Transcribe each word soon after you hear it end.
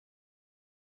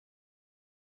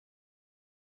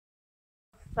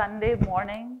Sunday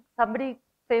morning. Somebody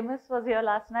famous was here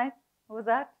last night. Who was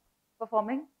that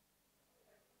performing?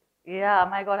 Yeah,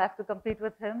 my God, I have to compete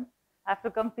with him. I have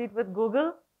to compete with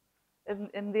Google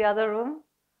in the other room.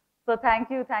 So thank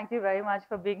you very much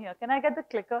for being here. Can I get the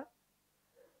clicker?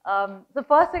 The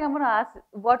first thing I'm going to ask,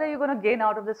 what are you going to gain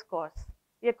out of this course?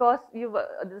 Your course,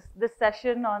 this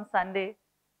session on Sunday,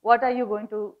 what are you going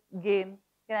to gain?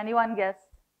 Can anyone guess?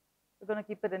 We're going to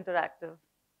keep it interactive.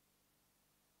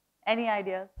 Any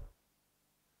ideas?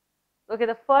 Okay,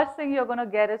 the first thing you're going to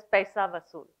get is paisa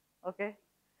vasool. Okay?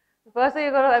 The first thing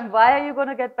you're going to, and why are you going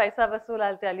to get paisa vasool,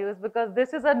 I'll tell you, is because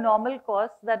this is a normal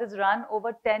course that is run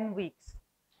over 10 weeks.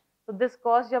 So this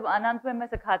course, जब अनंत में मैं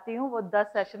सिखाती हूँ, वो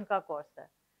 10 session का course है.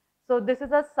 So this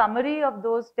is a summary of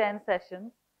those 10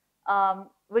 sessions,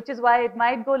 which is why it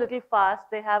might go a little fast.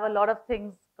 They have a lot of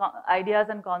things, ideas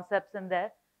and concepts in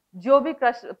there. जो भी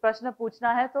प्रश्न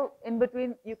पूछना है, तो in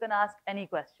between you can ask any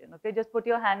question. Okay, just put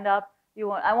your hand up.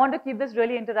 I want to keep this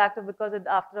really interactive because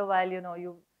after a while,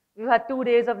 you had 2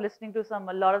 days of listening to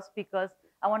a lot of speakers.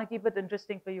 I want to keep it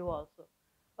interesting for you also.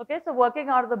 Okay, so working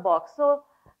out of the box. So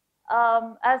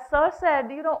as Sir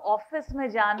said, office mein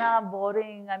jana,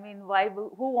 boring. I mean,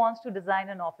 who wants to design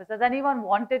an office? Has anyone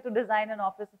wanted to design an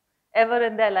office ever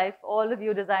in their life? All of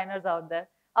you designers out there.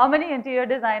 How many interior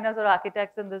designers or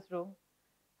architects in this room?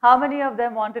 How many of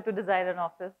them wanted to design an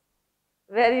office?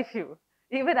 Very few.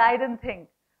 Even I didn't think,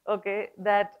 okay,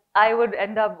 that I would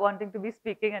end up wanting to be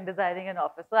speaking and designing an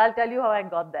office. So I'll tell you how I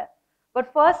got there.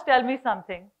 But first, tell me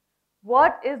something.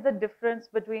 What is the difference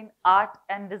between art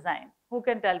and design? Who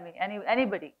can tell me?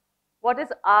 Anybody? What is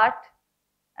art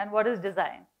and what is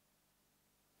design?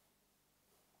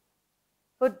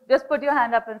 Just put your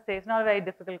hand up and say. It's not a very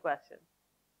difficult question.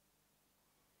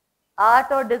 Art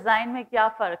और design में क्या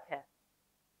फर्क है?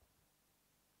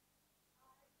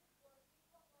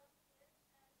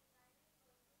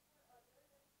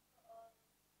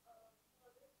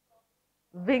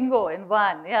 Bingo in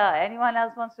one. Yeah. Anyone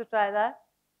else wants to try that?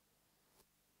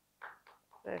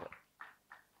 Very good.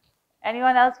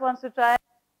 Anyone else wants to try?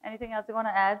 Anything else you want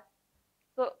to add?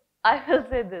 So I will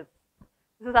say this.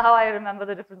 This is how I remember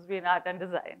the difference between art and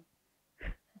design.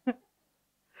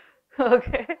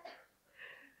 Okay.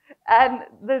 And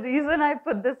the reason I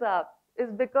put this up is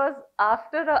because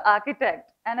after an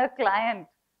architect and a client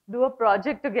do a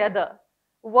project together,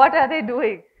 what are they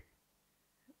doing?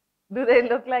 Do they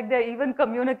look like they're even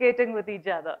communicating with each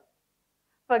other?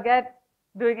 Forget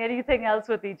doing anything else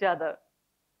with each other.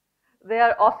 They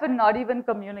are often not even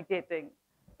communicating.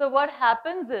 So what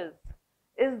happens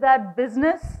is that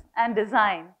business and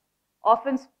design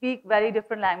often speak very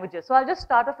different languages. So I'll just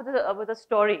start off with a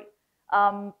story.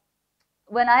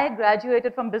 When I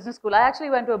graduated from business school, I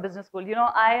actually went to a business school.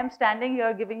 I am standing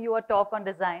here giving you a talk on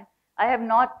design. I have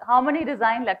not, how many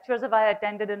design lectures have I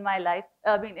attended in my life,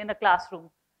 in a classroom?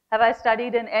 Have I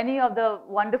studied in any of the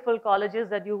wonderful colleges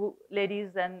that you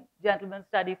ladies and gentlemen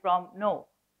study from? No.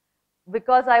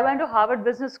 Because I went to Harvard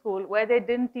Business School where they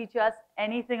didn't teach us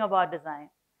anything about design.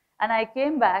 And I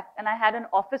came back and I had an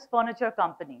office furniture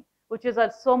company, which is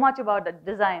so much about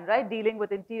design, right? Dealing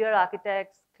with interior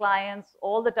architects, clients,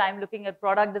 all the time looking at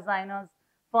product designers,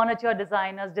 furniture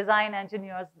designers, design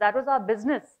engineers. That was our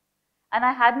business. And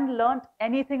I hadn't learned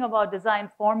anything about design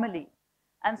formally.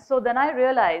 And so then I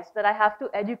realized that I have to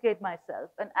educate myself.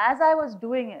 And as I was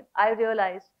doing it, I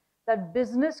realized that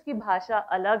business की भाषा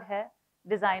अलग है,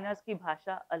 designers की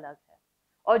भाषा अलग है.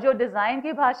 और जो design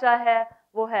की भाषा है,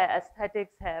 वो है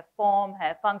aesthetics है, form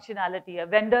है, functionality है,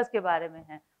 vendors के बारे में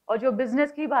है. और जो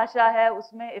business की भाषा है,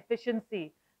 उसमें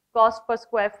efficiency, cost per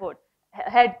square foot,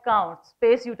 head count,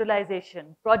 space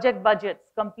utilization, project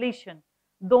budgets, completion,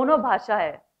 दोनों भाषा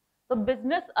है. तो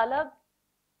business अलग,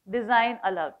 design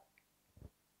अलग.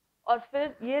 और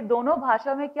फिर ये दोनों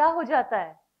भाषा में क्या हो जाता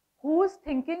है? Who is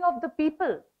thinking of the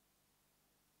people?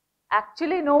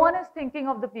 Actually, no one is thinking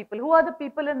of the people. Who are the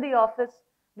people in the office?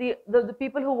 The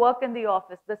people who work in the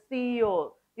office, the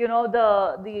CEO,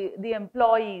 the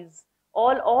employees,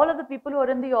 all of the people who are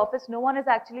in the office, no one is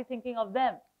actually thinking of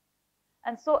them.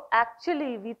 And so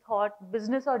actually we thought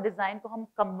business और design को हम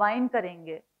combine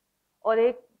करेंगे और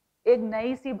एक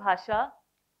नई सी भाषा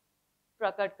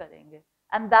प्रकट करेंगे.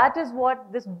 And that is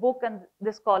what this book and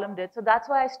this column did. So that's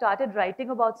why I started writing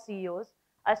about CEOs.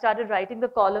 I started writing the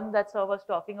column that Sir was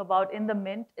talking about in the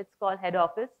Mint. It's called Head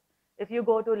Office. If you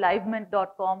go to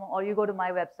livemint.com or you go to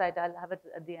my website, I'll have it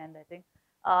at the end, I think.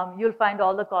 You'll find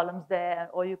all the columns there,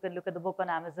 or you can look at the book on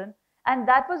Amazon. And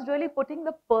that was really putting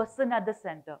the person at the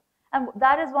center. And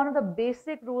that is one of the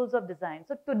basic rules of design.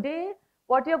 So today,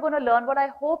 what you're going to learn, what I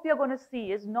hope you're going to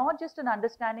see is not just an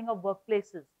understanding of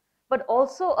workplaces, but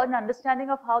also an understanding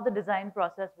of how the design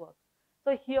process works.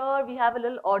 So here we have a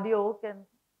little audio. Can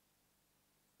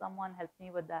someone help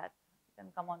me with that? You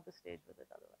can come on to stage with it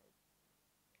otherwise.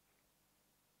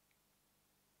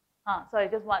 Sorry,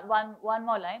 just one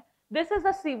more line. This is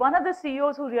one of the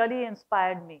CEOs who really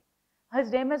inspired me.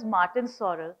 His name is Martin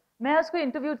Sorrell. मैं उसको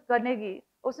interview करने गई,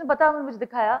 उसने पता मुझे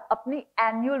दिखाया अपनी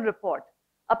annual report,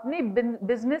 अपनी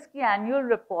बिजनेस की एनुअल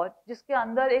रिपोर्ट, जिसके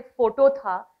अंदर एक फोटो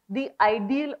था द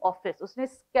आइडियल ऑफिस. उसने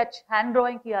स्केच हैंड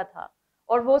ड्राइंग किया था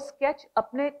और वो स्केच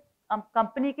अपने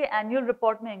कंपनी के एनुअल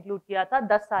रिपोर्ट में इंक्लूड किया था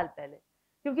 10 साल पहले,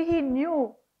 क्योंकि ही new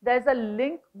there is a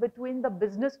link between the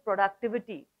business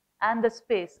productivity and the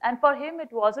space. And for him,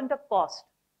 it wasn't a cost.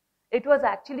 It was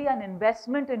actually an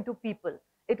investment into people.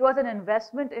 It was an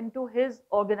investment into his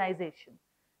organization.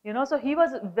 You know, so he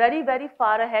was very, very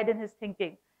far ahead in his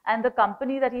thinking. And the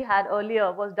company that he had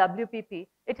earlier was WPP.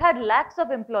 It had lakhs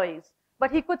of employees,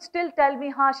 but he could still tell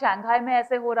me, हाँ, Shanghai में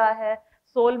ऐसे हो रहा है,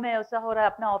 Seoul में ऐसा हो रहा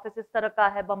है, अपना office इस तरह का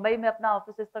है, Bombay में अपना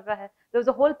office इस तरह का है. There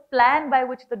was a whole plan by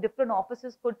which the different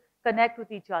offices could connect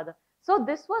with each other. So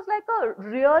this was like a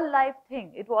real life thing.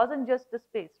 It wasn't just the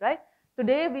space, right?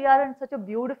 Today we are in such a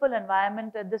beautiful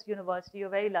environment at this university. You're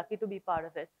very lucky to be part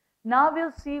of it. Now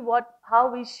we'll see how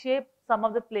we shape some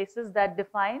of the places that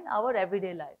define our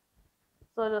everyday life.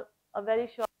 So a very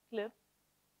short clip.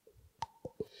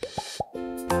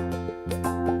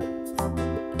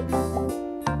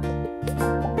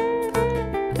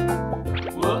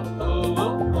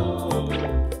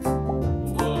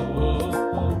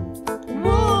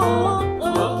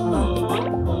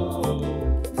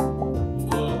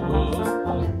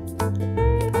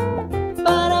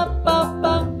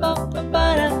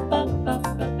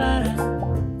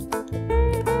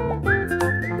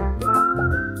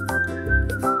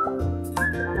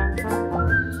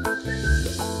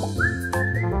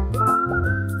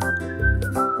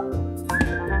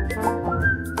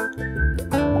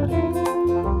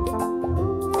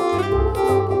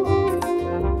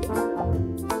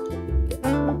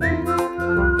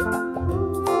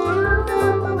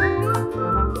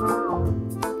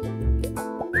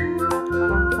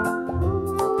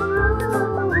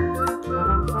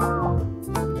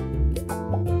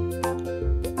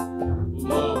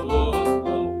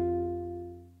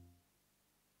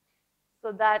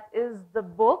 So that is the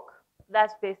book.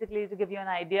 That's basically to give you an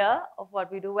idea of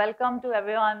what we do. Welcome to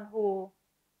everyone who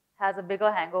has a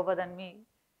bigger hangover than me.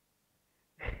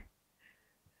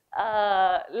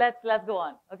 Let's go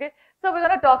on. Okay. So we're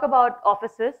going to talk about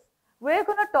offices. We're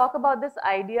going to talk about this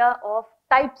idea of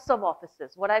types of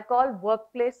offices, what I call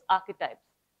workplace archetypes.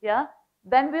 Yeah.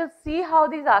 Then we'll see how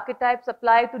these archetypes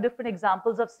apply to different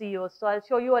examples of CEOs. So I'll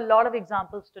show you a lot of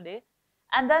examples today.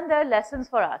 And then there are lessons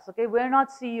for us, okay? We're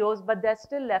not CEOs, but there's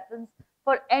still lessons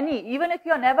for even if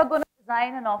you're never going to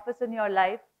design an office in your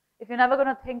life, if you're never going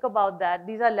to think about that,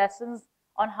 these are lessons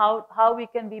on how we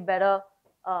can be better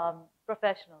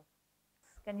professionals.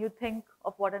 Can you think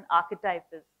of what an archetype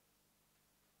is?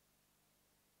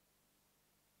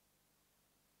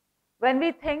 When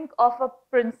we think of a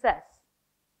princess,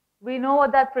 we know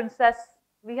what that princess,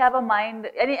 we have a mind,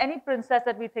 any princess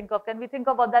that we think of, can we think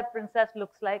of what that princess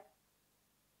looks like?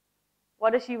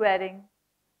 What is she wearing?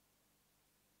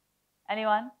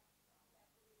 Anyone?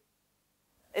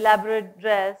 Elaborate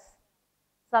dress,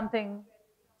 some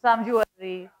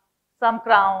jewelry, some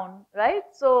crown, right?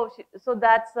 So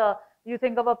that's, you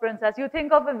think of a princess. You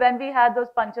think of when we had those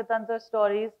Panchatantra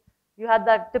stories, you had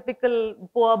that typical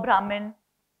poor Brahmin.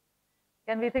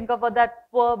 Can we think of what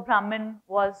that poor Brahmin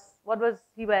was? What was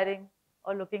he wearing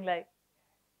or looking like?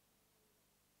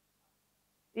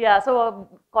 Yeah, so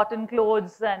cotton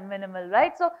clothes and minimal,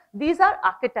 right? So these are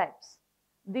archetypes.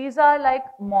 These are like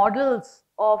models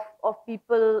of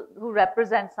people who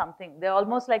represent something. They're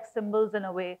almost like symbols in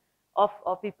a way of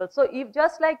people. So if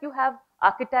just like you have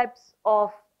archetypes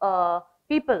of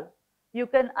people,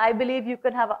 I believe you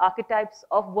can have archetypes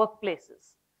of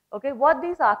workplaces. Okay, what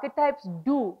these archetypes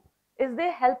do is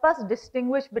they help us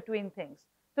distinguish between things.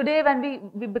 Today,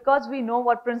 when because we know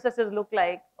what princesses look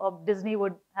like, or Disney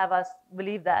would have us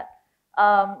believe that,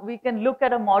 we can look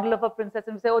at a model of a princess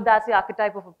and say, oh, that's the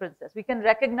archetype of a princess. We can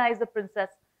recognize the princess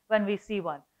when we see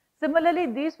one. Similarly,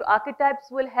 these archetypes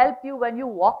will help you when you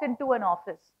walk into an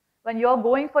office, when you're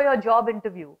going for your job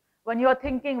interview, when you're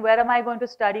thinking, where am I going to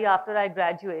study after I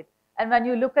graduate? And when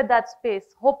you look at that space,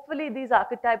 hopefully these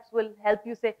archetypes will help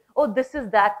you say, oh, this is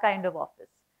that kind of office.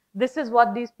 This is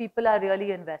what these people are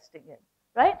really investing in.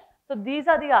 Right? So these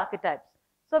are the archetypes.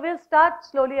 So we'll start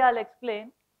slowly, I'll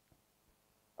explain.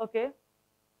 Okay.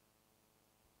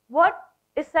 What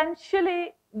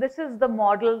essentially, this is the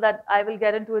model that I will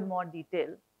get into in more detail.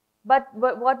 But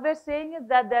what we're saying is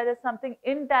that there is something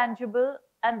intangible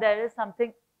and there is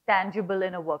something tangible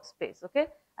in a workspace, okay?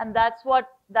 And that's what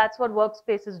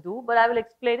workspaces do. But I will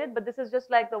explain it. But this is just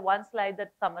like the one slide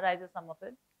that summarizes some of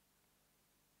it.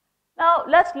 Now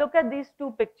let's look at these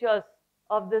two pictures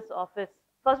of this office.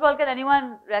 First of all, can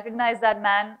anyone recognize that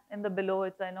man in the below?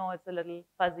 I know it's a little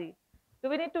fuzzy. Do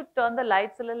we need to turn the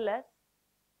lights a little less?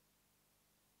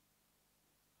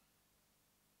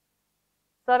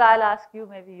 Sir, I'll ask you,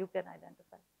 maybe you can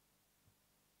identify.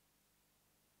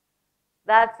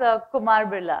 That's Kumar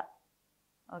Birla,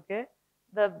 okay?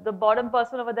 The bottom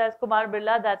person over there is Kumar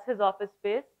Birla, that's his office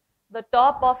space. The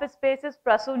top office space is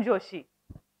Prasoon Joshi.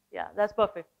 Yeah, that's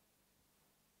perfect.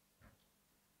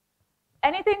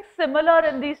 Anything similar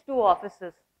in these two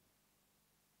offices?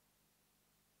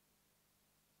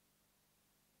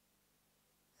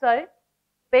 Sorry?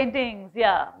 Paintings,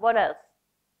 yeah. What else?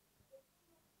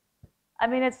 I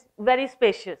mean, it's very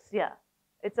spacious, yeah.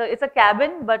 It's a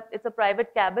cabin, but it's a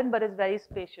private cabin, but it's very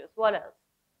spacious. What else?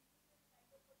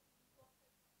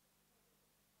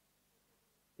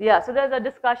 Yeah, so there's a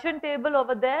discussion table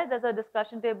over there. There's a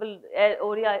discussion table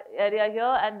area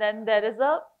here, and then there is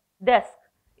a desk.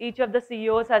 Each of the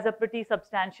CEOs has a pretty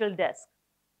substantial desk,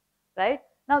 right?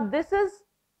 Now, this is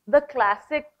the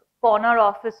classic corner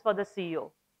office for the CEO.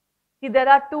 See, there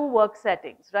are two work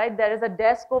settings, right? There is a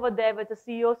desk over there which the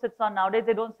CEO sits on. Nowadays,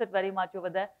 they don't sit very much over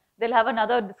there. They'll have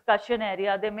another discussion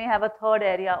area. They may have a third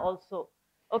area also,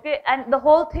 okay? And the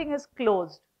whole thing is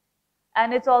closed.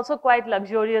 And it's also quite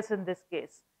luxurious in this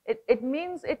case. It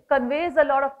means it conveys a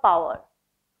lot of power.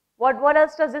 What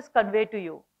else does this convey to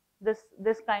you,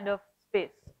 this kind of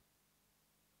space?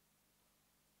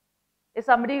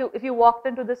 If you walked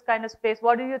into this kind of space,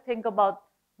 what do you think about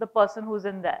the person who's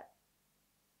in there?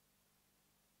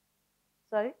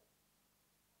 Sorry?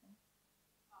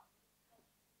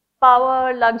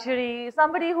 Power, luxury,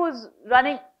 somebody who's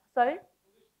running, sorry?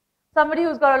 Somebody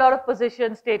who's got a lot of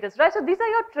position, status, right? So these are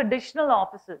your traditional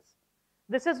offices.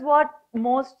 This is what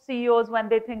most CEOs, when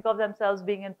they think of themselves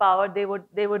being in power, they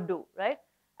would do, right?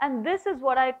 And this is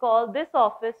what I call, this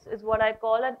office is what I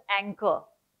call an anchor,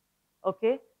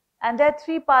 okay? And there are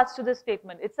three parts to this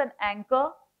statement. It's an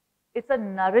anchor, it's a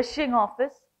nourishing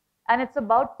office, and it's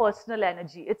about personal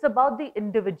energy. It's about the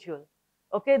individual,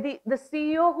 okay? The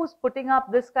CEO who's putting up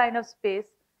this kind of space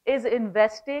is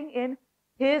investing in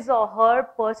his or her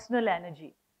personal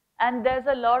energy. And there's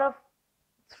a lot of,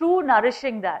 through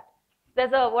nourishing that,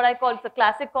 there's what I call, it's a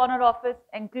classic corner office,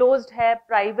 enclosed hai,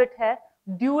 private hai,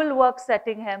 dual work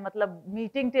setting hai, matlab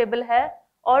meeting table hai,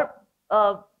 or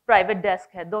private desk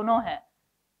hai, dono hai.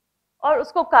 और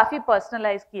उसको काफी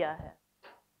personalize किया है.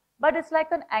 But it's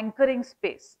like an anchoring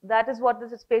space. That is what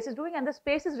this space is doing, and the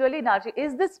space is really nourishing.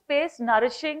 Is this space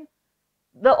nourishing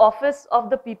the office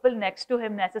of the people next to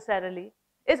him necessarily?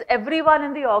 Is everyone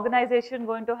in the organization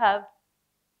going to have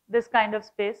this kind of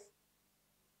space?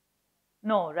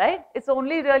 No, right? It's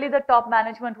only really the top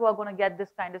management who are going to get this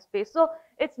kind of space. So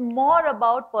it's more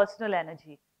about personal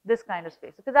energy, this kind of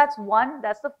space. Okay, that's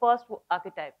the first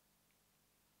archetype.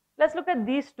 Let's look at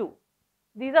these two.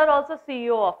 These are also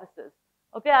CEO offices.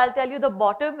 Okay, I'll tell you, the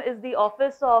bottom is the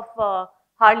office of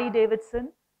Harley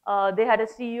Davidson. They had a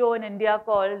CEO in India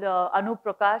called Anup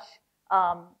Prakash.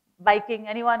 Biking,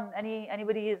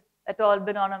 anybody at all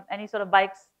been on any sort of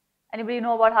bikes? Anybody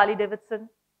know about Harley Davidson?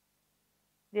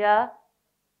 Yeah?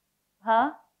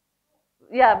 Huh?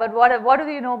 Yeah, but what do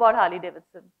you know about Harley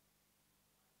Davidson?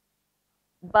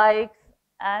 Bikes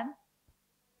and?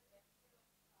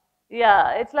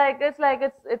 Yeah, it's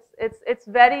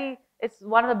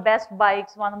one of the best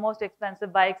bikes, one of the most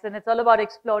expensive bikes, and it's all about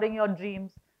exploring your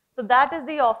dreams. So that is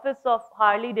the office of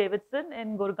Harley Davidson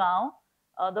in Gurgaon,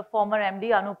 the former MD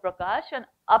Anup Prakash, and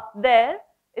up there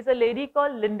is a lady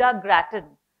called Linda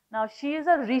Grattan. Now she is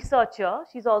a researcher,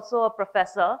 she's also a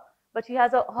professor, but she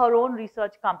has her own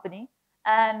research company,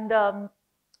 and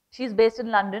she's based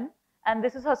in London. And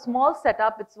this is her small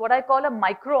setup. It's what I call a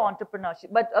micro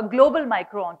entrepreneurship, but a global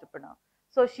micro entrepreneur.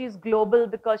 So she's global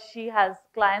because she has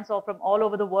clients from all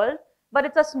over the world, but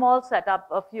it's a small setup,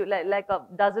 a few, like a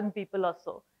dozen people or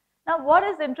so. Now, what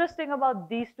is interesting about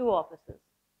these two offices?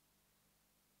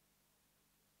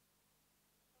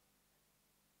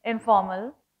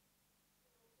 Informal.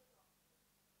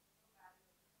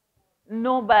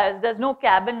 No bias. There's no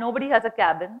cabin. Nobody has a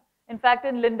cabin. In fact,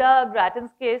 in Linda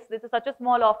Grattan's case, this is such a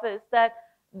small office that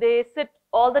they sit,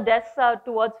 all the desks are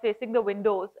towards facing the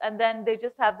windows, and then they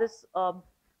just have this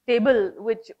table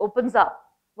which opens up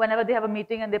whenever they have a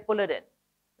meeting and they pull it in,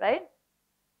 right?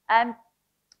 And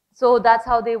so that's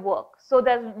how they work. So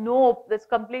there's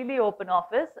completely open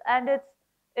office, and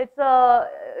It's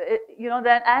you know,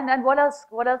 then, and what else?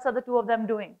 What else are the two of them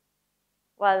doing?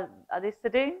 Well, are they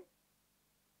sitting?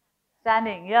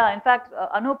 Standing, yeah. In fact,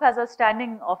 Anup has a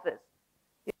standing office.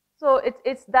 So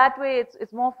it's that way.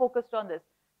 It's more focused on this.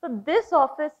 So this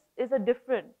office is a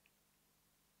different.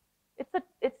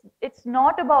 It's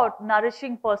not about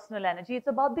nourishing personal energy. It's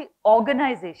about the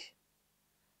organization.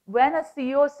 When a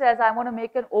CEO says, I want to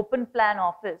make an open plan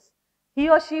office, he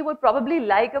or she would probably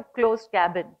like a closed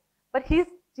cabin. But he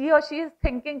or she is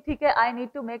thinking, "ठीक है, I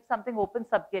need to make something open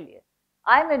सबके लिए."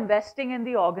 I'm investing in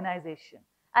the organization.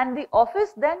 And the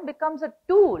office then becomes a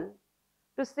tool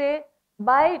to say,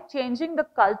 by changing the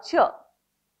culture,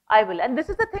 I will. And this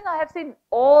is the thing I have seen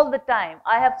all the time.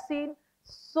 I have seen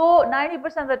so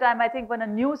 90% of the time, I think when a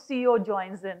new CEO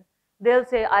joins in, they'll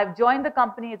say, I've joined the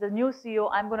company as a new CEO.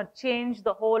 I'm going to change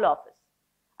the whole office.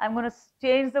 I'm going to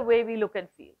change the way we look and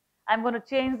feel. I'm going to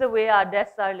change the way our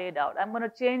desks are laid out. I'm going to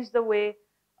change the way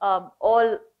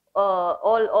all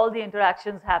the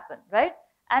interactions happen, right?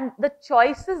 And the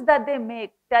choices that they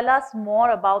make tell us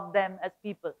more about them as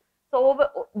people. So over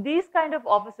these kind of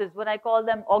offices, when I call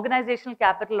them organizational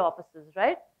capital offices,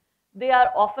 right? They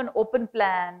are often open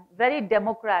plan, very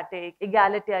democratic,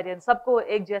 egalitarian, sabko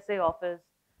ek jaise office.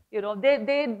 You know,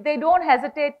 they don't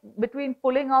hesitate between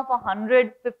pulling off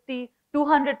 150,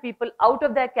 200 people out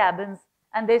of their cabins,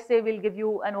 and they say, we'll give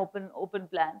you an open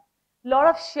plan. Lot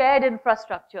of shared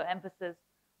infrastructure emphasis,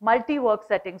 multi-work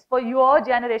settings. For your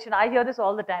generation, I hear this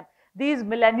all the time. These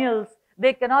millennials,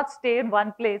 they cannot stay in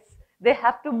one place. They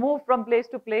have to move from place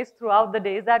to place throughout the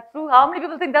day. Is that true? How many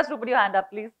people think that's true? Put your hand up,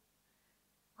 please.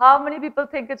 How many people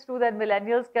think it's true that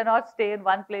millennials cannot stay in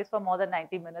one place for more than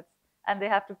 90 minutes and they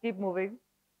have to keep moving?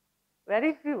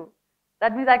 Very few.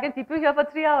 That means I can keep you here for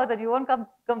 3 hours and you won't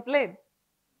complain.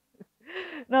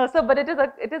 No, so but it is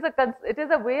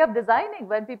a way of designing.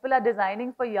 When people are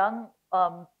designing for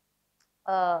younger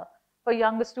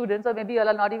students, or maybe you all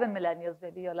are not even millennials,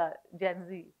 maybe you all are Gen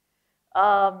Z.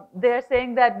 They're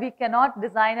saying that we cannot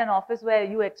design an office where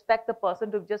you expect the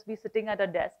person to just be sitting at a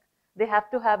desk. They have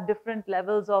to have different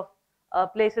levels of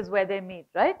places where they meet,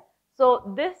 right? So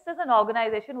this is an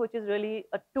organization which is really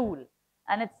a tool,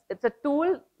 and it's a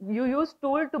tool. You use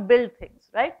tool to build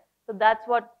things, right? So that's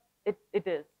what it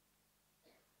is.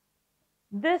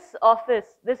 This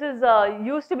office, this is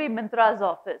used to be Mintra's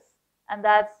office, and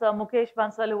that's Mukesh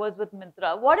Bansal, who was with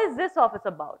Mintra. What is this office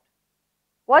about?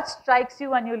 What strikes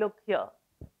you when you look here?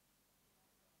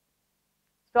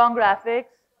 Strong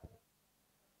graphics,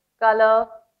 color,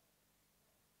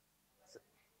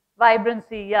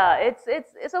 vibrancy. Yeah, it's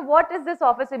a, what is this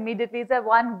office immediately? Is there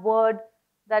one word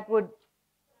that would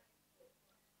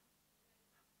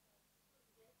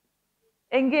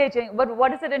engaging? But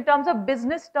what is it in terms of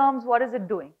business terms? What is it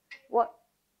doing? What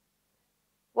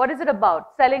is it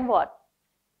about? Selling what?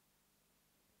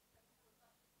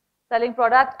 Selling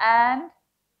product and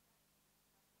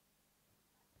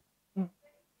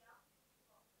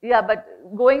yeah, but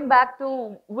going back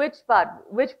to which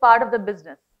part of the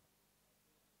business?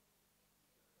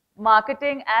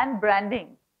 Marketing and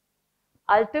branding.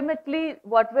 Ultimately,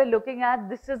 what we're looking at,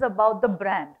 this is about the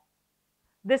brand.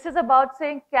 This is about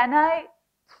saying, can I,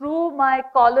 through my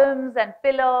columns and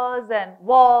pillars and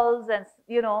walls and,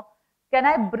 you know, can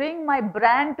I bring my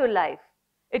brand to life?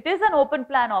 It is an open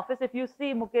plan office. If you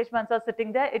see Mukesh Bansal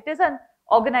sitting there, it is an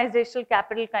organizational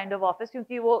capital kind of office,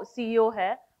 क्योंकि वो CEO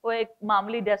है, वो एक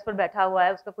मामूली desk पर बैठा हुआ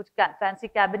है, उसका कुछ फैंसी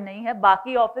कैबिन नहीं है,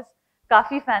 बाकी ऑफिस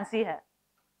काफी फैंसी है,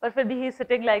 पर फिर भी he is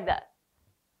sitting like that.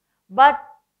 But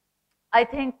I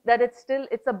think that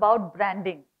it's about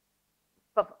branding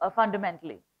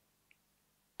fundamentally.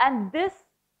 And this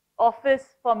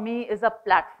office for me is a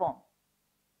platform,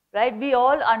 right? We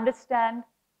all understand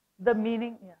the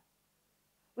meaning. Yeah.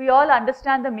 We all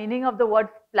understand the meaning of the word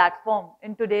platform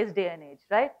in today's day and age,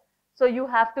 right? So you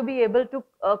have to be able to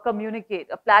communicate.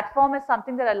 A platform is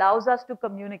something that allows us to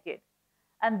communicate.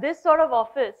 And this sort of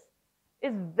office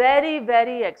is very,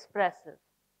 very expressive,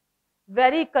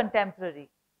 very contemporary,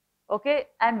 okay?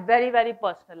 And very, very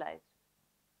personalized.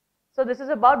 So this is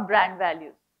about brand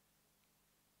values.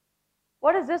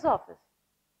 What is this office?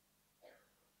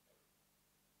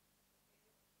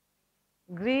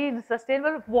 Green,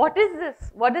 sustainable. What is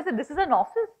this? What is it? This is an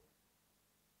office.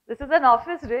 This is an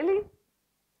office, really?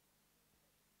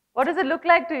 What does it look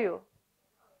like to you?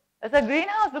 It's a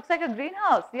greenhouse. Looks like a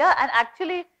greenhouse. Yeah, and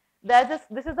actually, there's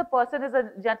this is the person, is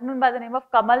a gentleman by the name of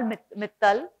Kamal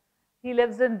Mittal. He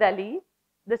lives in Delhi.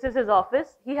 This is his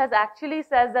office. He has actually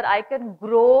says that I can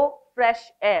grow fresh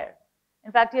air.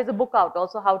 In fact, he has a book out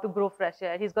also, How to Grow Fresh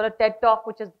Air. He's got a TED Talk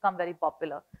which has become very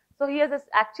popular. So he has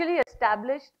actually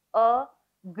established a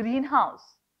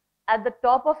greenhouse at the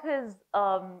top of his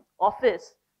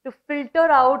office to filter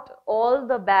out all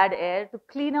the bad air, to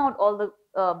clean out all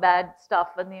the bad stuff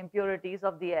and the impurities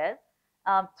of the air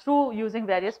through using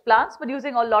various plants, but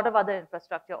using a lot of other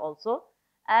infrastructure also.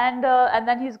 And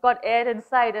then he's got air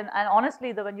inside, and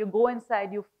honestly, when you go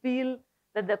inside, you feel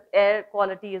that the air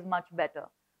quality is much better.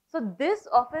 So this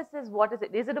office is, what is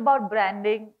it? Is it about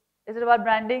branding? Is it about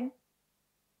branding?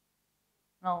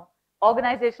 No.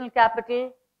 Organizational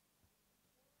capital?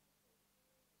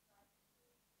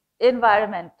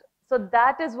 Environment. So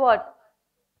that is what,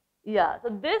 yeah.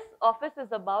 So this office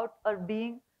is about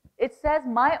being, it says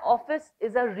my office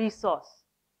is a resource.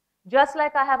 Just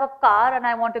like I have a car and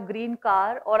I want a green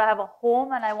car, or I have a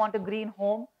home and I want a green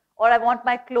home, or I want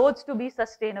my clothes to be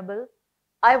sustainable,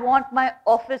 I want my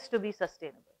office to be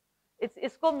sustainable. It's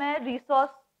isko main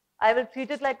resource, I will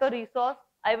treat it like a resource,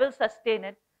 I will sustain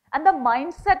it. And the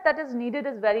mindset that is needed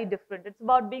is very different. It's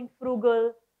about being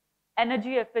frugal,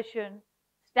 energy efficient,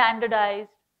 standardized.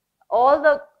 All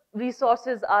the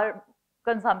resources are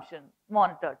consumption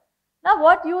monitored. Now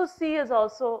what you see is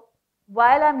also,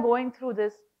 while I'm going through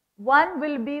this, one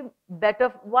will be better,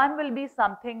 one will be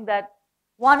something that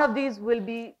one of these will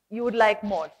be you would like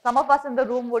more. Some of us in the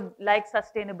room would like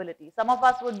sustainability. Some of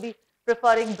us would be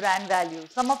preferring brand value.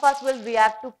 Some of us will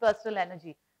react to personal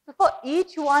energy. So for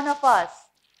each one of us,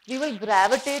 we will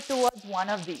gravitate towards one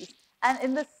of these. And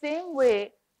in the same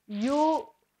way, you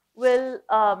will,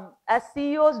 as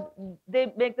CEOs,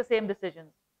 they make the same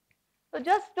decisions. So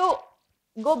just to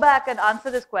go back and answer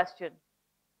this question,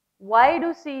 why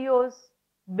do CEOs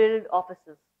build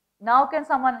offices? Now can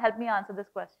someone help me answer this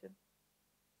question?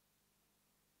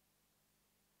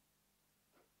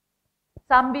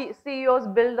 Some CEOs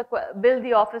build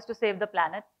the office to save the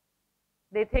planet.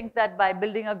 They think that by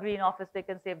building a green office, they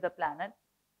can save the planet.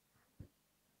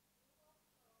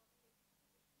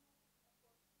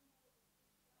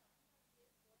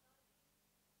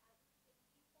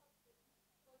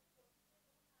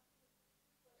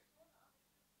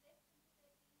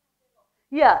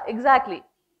 Yeah, exactly.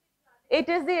 It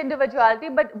is the individuality,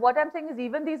 but what I'm saying is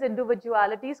even these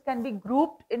individualities can be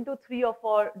grouped into 3 or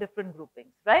 4 different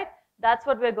groupings, right? That's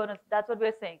what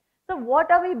we're saying. So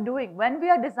what are we doing? When we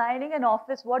are designing an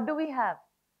office, what do we have?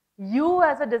 You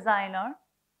as a designer,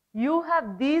 you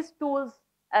have these tools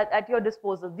at your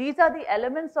disposal. These are the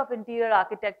elements of interior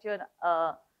architecture,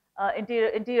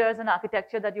 interiors and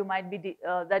architecture that you might be,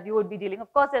 that you would be dealing.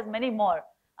 Of course, there's many more.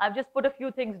 I've just put a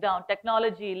few things down: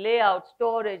 technology, layout,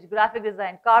 storage, graphic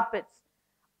design, carpets.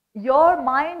 Your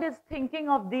mind is thinking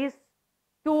of these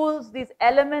tools, these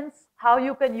elements, how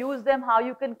you can use them, how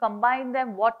you can combine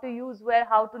them, what to use where,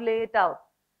 how to lay it out.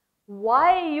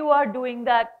 Why you are doing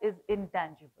that is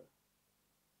intangible,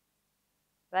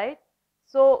 right?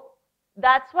 So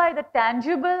that's why the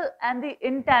tangible and the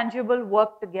intangible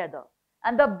work together.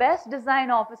 And the best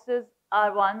design offices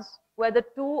are ones where the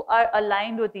two are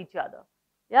aligned with each other.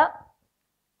 Yeah?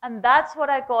 And that's what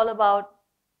I call about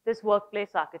this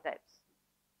workplace archetypes.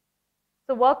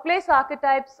 So workplace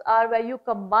archetypes are where you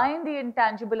combine the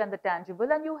intangible and the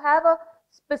tangible, and you have a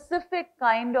specific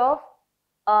kind of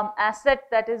asset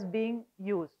that is being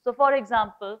used. So for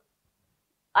example,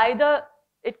 either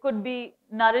it could be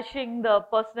nourishing the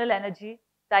personal energy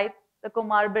type, the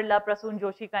Kumar Birla, Prasoon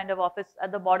Joshi kind of office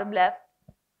at the bottom left,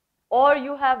 or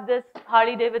you have this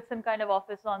Harley Davidson kind of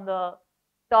office on the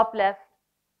top left,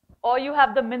 or you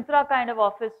have the Myntra kind of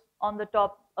office on the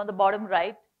top, on the bottom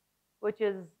right, which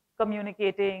is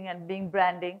communicating and being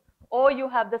branding, or you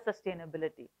have the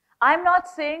sustainability. I'm not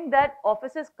saying that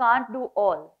offices can't do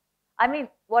all. I mean,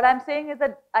 what I'm saying is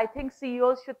that I think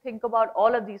CEOs should think about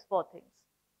all of these 4 things.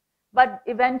 But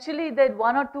eventually, that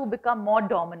 1 or 2 become more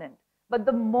dominant. But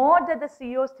the more that the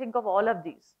CEOs think of all of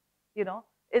these, you know,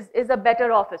 is a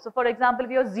better office. So for example,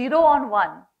 if you're 0 on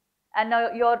one and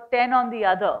now you're 10 on the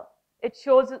other, it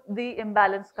shows the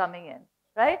imbalance coming in,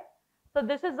 right? So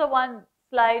this is the one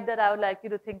slide that I would like you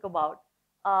to think about.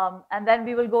 And then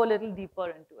we will go a little deeper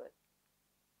into it.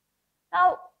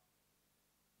 Now,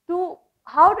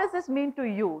 how does this mean to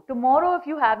you? Tomorrow, if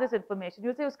you have this information,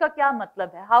 you say, uska kya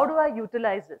matlab hai? How do I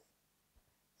utilize this?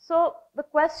 So the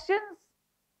questions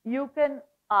you can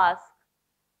ask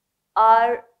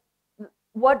are,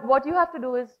 what you have to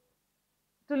do is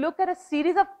to look at a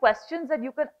series of questions that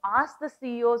you can ask the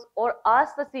CEOs or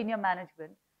ask the senior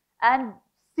management and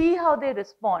see how they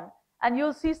respond, and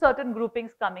you'll see certain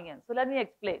groupings coming in. So let me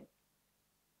explain.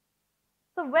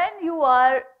 So when you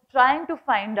are trying to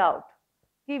find out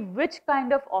which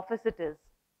kind of office it is,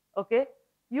 okay,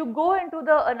 you go into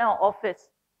the office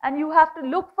and you have to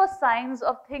look for signs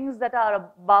of things that are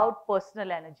about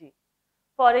personal energy.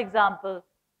 For example,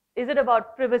 Is it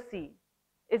about privacy?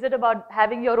 Is it about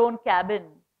having your own cabin?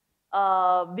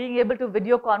 Being able to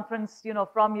video conference,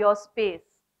 from your space?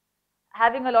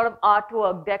 Having a lot of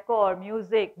artwork, decor,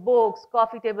 music, books,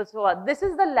 coffee tables, so on. This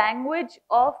is the language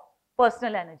of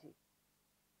personal energy.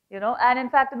 And in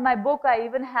fact, in my book, I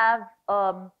even have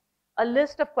a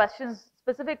list of questions,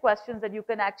 specific questions that you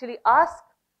can actually ask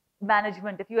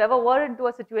management. If you ever were into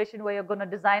a situation where you're going to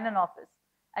design an office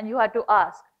and you had to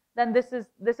ask, then this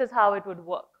is how it would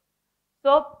work.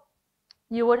 So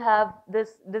you would have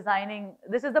this designing,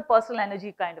 this is the personal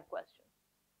energy kind of question.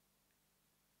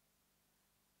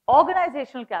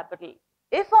 Organizational capital.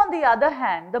 If on the other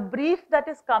hand, the brief that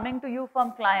is coming to you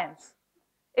from clients,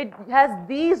 it has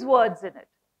these words in it,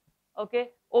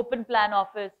 okay? Open plan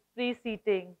office, free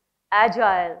seating,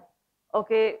 agile,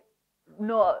 okay?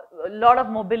 No, a lot of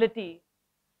mobility,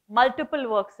 multiple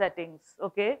work settings,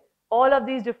 okay? All of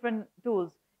these different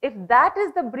tools. If that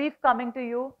is the brief coming to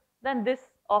you, then this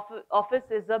office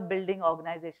is a building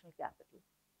organizational capital.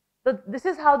 So this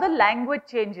is how the language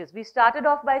changes. We started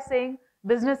off by saying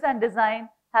business and design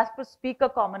has to speak a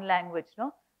common language,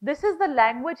 no? This is the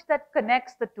language that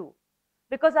connects the two.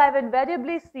 Because I've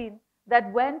invariably seen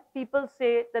that when people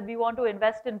say that we want to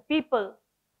invest in people,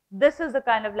 this is the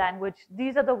kind of language,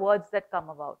 these are the words that come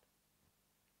about.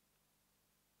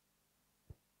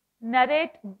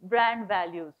 Narrate brand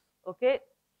values, okay?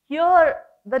 Here,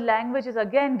 the language is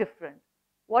again different.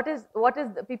 What is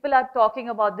the, people are talking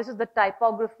about, this is the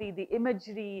typography, the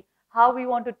imagery, how we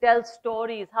want to tell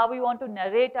stories, how we want to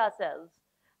narrate ourselves,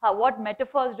 what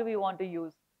metaphors do we want to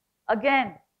use.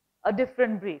 Again, a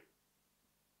different brief,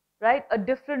 right? A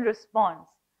different response.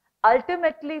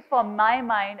 Ultimately, for my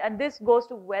mind, and this goes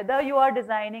to whether you are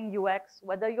designing UX,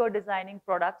 whether you are designing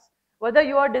products, whether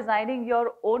you are designing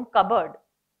your own cupboard,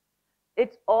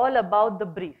 it's all about the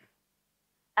brief.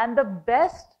 And the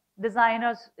best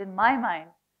designers, in my mind,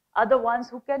 are the ones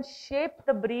who can shape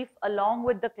the brief along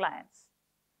with the clients.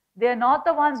 They're not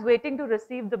the ones waiting to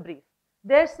receive the brief.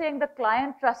 They're saying the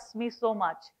client trusts me so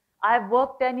much. I've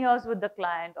worked 10 years with the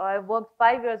client, or I've worked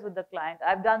 5 years with the client.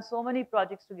 I've done so many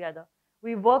projects together.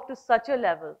 We work to such a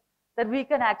level that we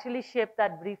can actually shape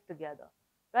that brief together,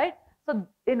 right? So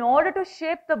in order to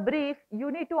shape the brief,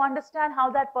 you need to understand how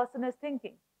that person is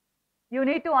thinking. You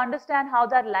need to understand how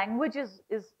that language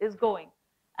is going.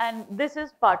 And this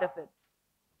is part of it.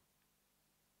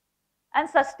 And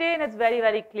sustain, it's very,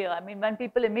 very clear. I mean, when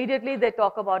people immediately, they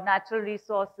talk about natural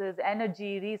resources,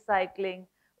 energy, recycling,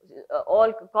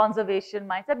 all conservation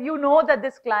mindset, you know that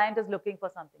this client is looking for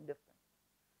something different,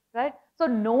 right? So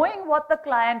knowing what the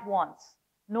client wants,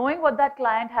 knowing what that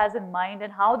client has in mind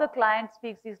and how the client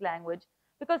speaks this language,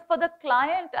 because for the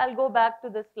client, I'll go back to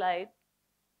this slide.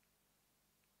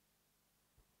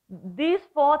 These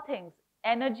 4 things,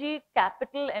 energy,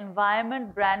 capital,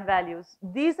 environment, brand values,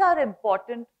 these are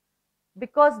important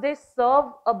because they serve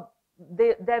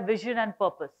their vision and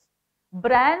purpose.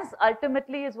 Brands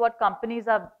ultimately is what companies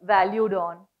are valued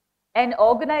on, and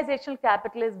organizational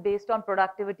capital is based on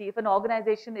productivity. If an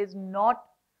organization is not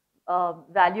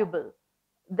valuable,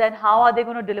 then how are they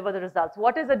going to deliver the results?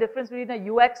 What is the difference between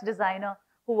a UX designer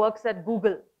who works at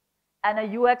Google and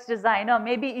a UX designer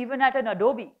maybe even at an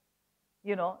Adobe?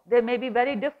 They may be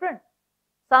very different.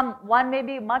 One may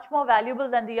be much more valuable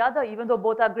than the other, even though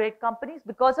both are great companies,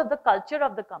 because of the culture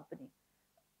of the company,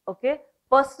 okay?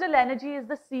 Personal energy is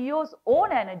the CEO's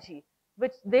own energy,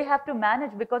 which they have to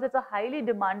manage because it's a highly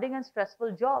demanding and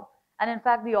stressful job. And in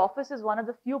fact, the office is one of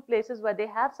the few places where they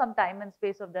have some time and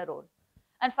space of their own.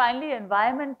 And finally,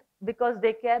 environment, because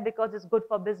they care, because it's good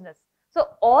for business. So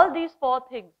all these 4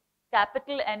 things,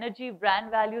 capital, energy,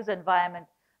 brand values, environment,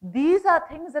 these are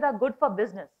things that are good for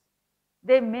business.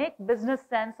 They make business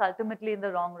sense ultimately in the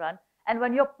long run. And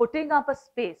when you're putting up a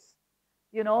space,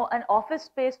 an office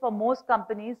space for most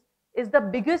companies is the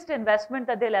biggest investment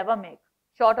that they'll ever make,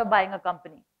 short of buying a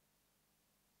company.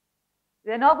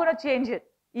 They're not going to change it.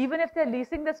 Even if they're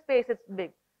leasing the space, it's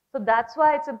big. So that's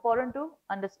why it's important to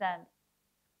understand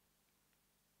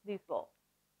these 4.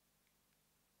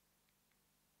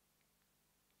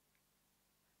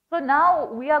 So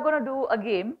now we are going to do a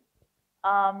game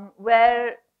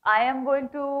where I am going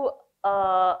to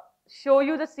show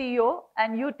you the CEO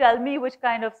and you tell me which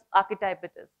kind of archetype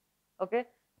it is, okay?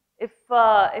 If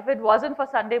it wasn't for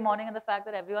Sunday morning and the fact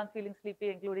that everyone's feeling sleepy,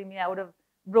 including me, I would have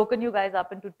broken you guys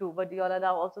up into 2, but you all are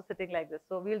now also sitting like this.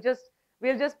 So we'll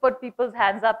just put people's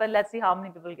hands up and let's see how many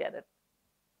people get it.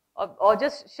 Or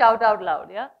just shout out loud,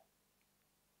 yeah?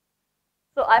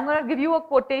 So I'm going to give you a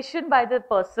quotation by the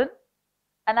person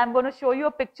and I'm going to show you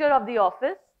a picture of the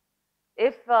office.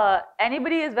 If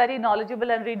anybody is very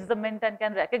knowledgeable and reads the Mint and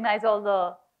can recognize all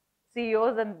the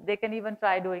CEOs, and they can even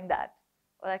try doing that.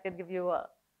 Or I can give you a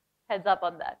heads up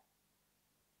on that.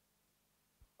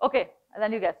 Okay, and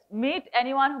then you guess. Meet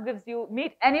anyone who gives you,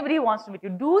 meet anybody who wants to meet you.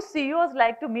 Do CEOs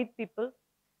like to meet people?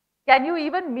 Can you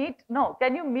even meet, no,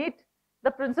 can you meet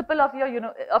the principal of your,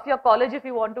 of your college if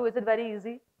you want to? Is it very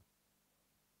easy?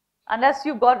 Unless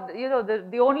you got,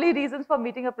 the only reasons for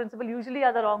meeting a principal usually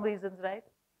are the wrong reasons, right?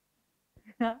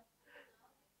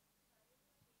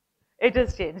 It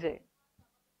is changing.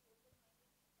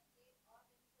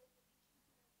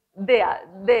 They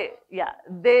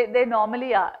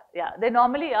normally are,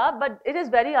 but it is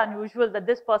very unusual that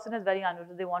this person is very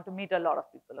unusual. They want to meet a lot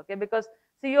of people, okay? Because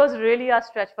CEOs really are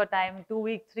stretched for time, 2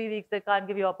 weeks, 3 weeks, they can't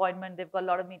give you an appointment. They've got a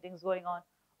lot of meetings going on.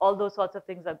 All those sorts of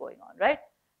things are going on, right?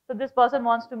 So this person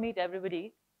wants to meet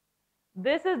everybody.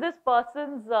 This is this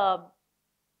person's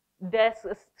desk.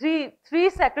 Three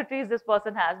secretaries this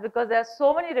person has because there are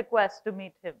so many requests to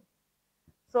meet him.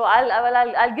 So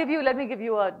I'll give you, let me give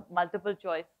you a multiple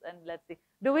choice and let's see.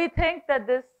 Do we think that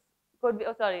this could be,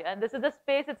 oh sorry, and this is the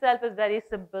space itself is very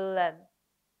simple and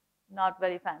not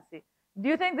very fancy. Do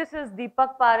you think this is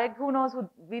Deepak Parekh? Who knows who,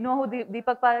 we know who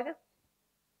Deepak Parekh is?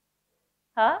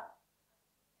 Huh?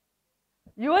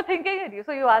 You were thinking it,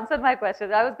 so you answered my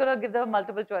question. I was going to give them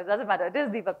multiple choice, doesn't matter, it is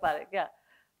Deepak Parekh, yeah.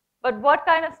 But what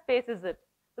kind of space is it?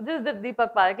 So this is the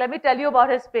Deepak Parekh. Let me tell you about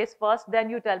his space first, then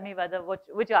you tell me whether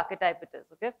which archetype it is,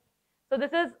 okay? So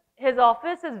this is, his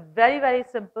office is very, very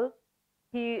simple.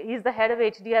 He's the head of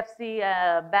HDFC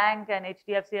bank and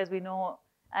HDFC as we know,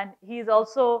 and he's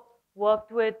also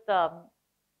worked with,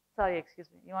 sorry, excuse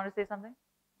me, you want to say something?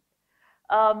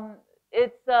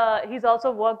 He's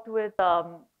also worked with,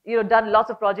 done lots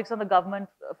of projects on the government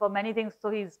for many things, so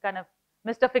he's kind of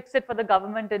Mr. Fix-It for the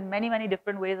government in many, many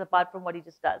different ways apart from what he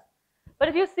just does. But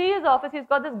if you see his office, he's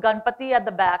got this Ganpati at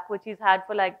the back, which he's had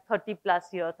for like 30 plus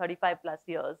years, 35 plus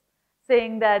years,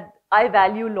 saying that I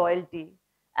value loyalty.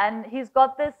 And he's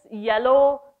got this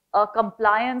yellow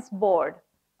compliance board.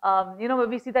 When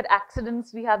we see that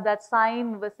accidents, we have that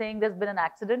sign saying there's been an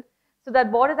accident. So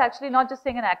that board is actually not just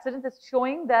saying an accident, it's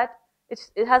showing that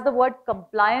it has the word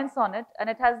compliance on it, and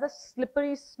it has the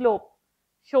slippery slope,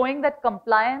 showing that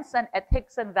compliance and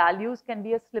ethics and values can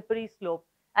be a slippery slope,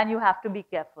 and you have to be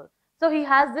careful. So he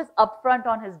has this upfront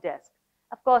on his desk.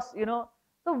 Of course,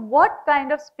 so what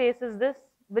kind of space is this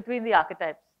between the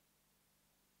archetypes?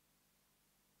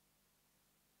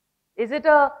 Is it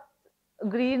a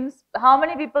green? How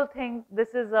many people think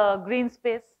this is a green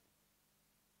space?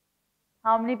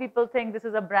 How many people think this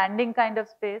is a branding kind of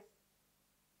space?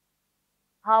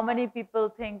 How many people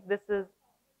think this is,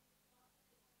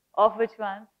 of which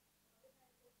one?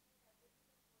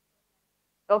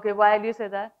 Okay, why do you say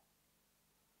that?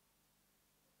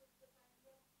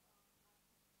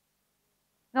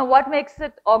 Now, what makes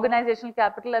it organizational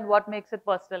capital and what makes it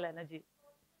personal energy?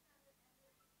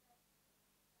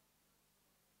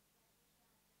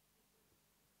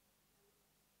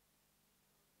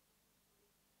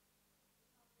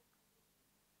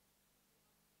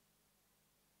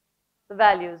 The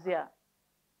values, yeah.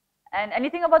 And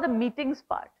anything about the meetings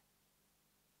part?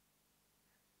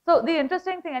 So the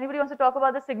interesting thing, anybody wants to talk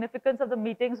about the significance of the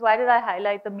meetings? Why did I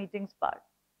highlight the meetings part?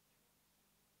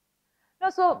 No,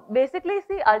 so basically,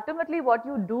 see, ultimately what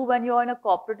you do when you're in a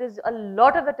corporate is a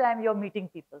lot of the time you're meeting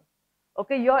people.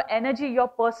 Okay, your energy, your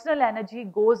personal energy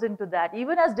goes into that.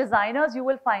 Even as designers, you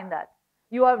will find that.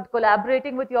 You are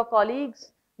collaborating with your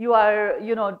colleagues, you are,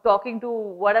 talking to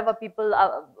whatever people,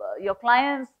 your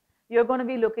clients, you're going to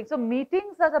be looking. So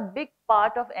meetings are a big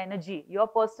part of energy, your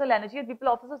personal energy, and people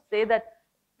also say that,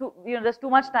 there's too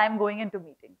much time going into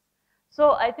meetings.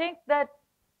 So I think that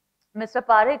Mr.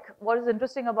 Parekh, what is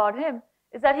interesting about him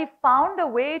is that he found a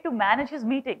way to manage his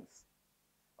meetings.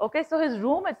 Okay, so his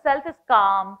room itself is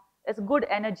calm, it's good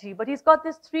energy, but he's got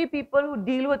these 3 people who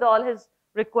deal with all his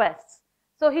requests.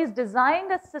 So he's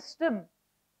designed a system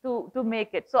to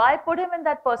make it. So I put him in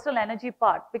that personal energy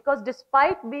part because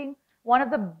despite being one of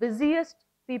the busiest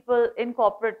people in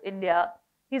corporate India,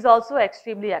 he's also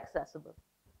extremely accessible.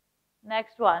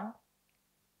 Next one.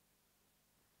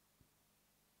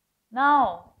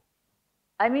 Now,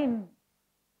 I mean,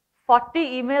 40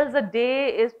 emails a day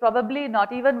is probably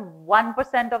not even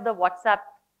 1% of the WhatsApp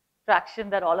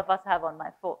traction that all of us have on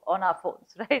our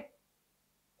phones, right?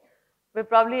 We're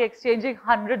probably exchanging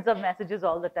hundreds of messages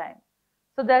all the time.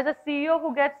 So there's a CEO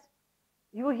who gets,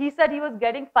 he said he was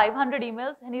getting 500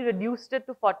 emails and he reduced it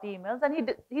to 40 emails.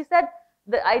 And he said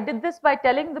that I did this by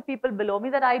telling the people below me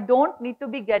that I don't need to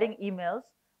be getting emails.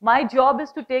 My job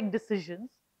is to take decisions.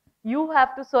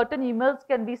 Certain emails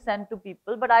can be sent to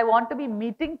people, but I want to be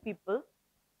meeting people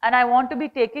and I want to be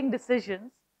taking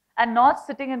decisions. and not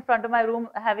sitting in front of my room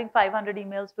having 500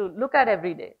 emails to look at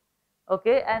every day.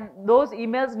 Okay, and those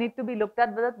emails need to be looked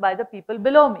at by the people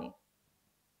below me.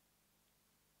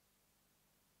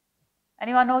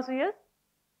 Anyone knows who he is?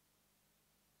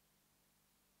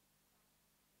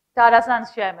 Tata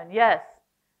Sons chairman, yes.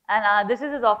 And this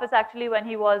is his office actually when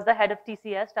he was the head of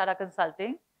TCS, Tata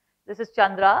Consulting. This is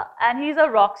Chandra, and he's a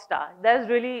rock star. There's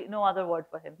really no other word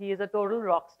for him. He is a total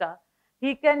rock star.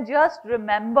 He can just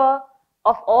remember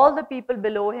of all the people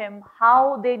below him,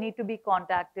 how they need to be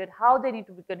contacted, how they need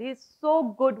to be good. He's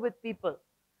so good with people,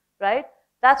 right?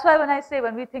 That's why when I say,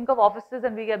 when we think of offices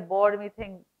and we get bored and we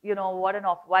think, you know, what an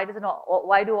office,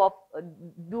 why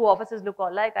do offices look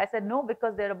alike? I said, no,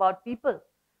 because they're about people.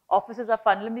 Offices are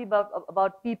fundamentally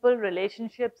about people,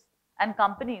 relationships, and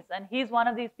companies. And he's one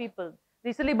of these people.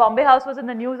 Recently, Bombay House was in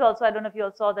the news also. I don't know if you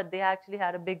all saw that they actually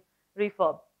had a big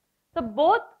refurb. So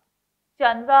both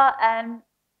Chandra and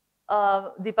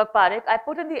Deepak Parekh, I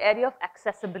put in the area of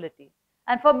accessibility.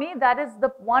 And for me, that is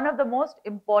one of the most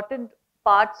important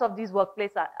parts of these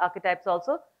workplace archetypes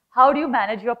also. How do you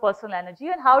manage your personal energy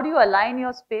and how do you align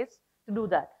your space to do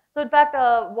that? So in fact,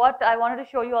 what I wanted to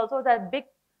show you also is that big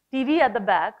TV at the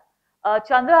back.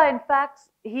 Chandra, in fact,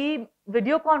 he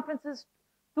video conferences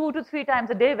 2 to 3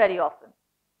 times a day very often.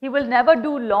 He will never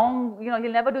do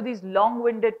he'll never do these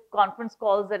long-winded conference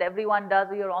calls that everyone does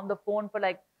where you're on the phone for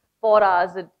like 4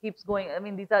 hours, it keeps going. I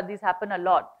mean, these happen a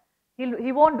lot.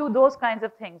 He won't do those kinds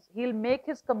of things. He'll make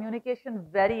his communication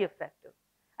very effective.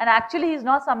 And actually, he's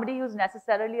not somebody who's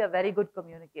necessarily a very good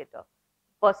communicator,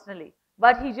 personally.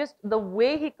 But the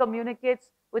way he communicates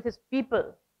with his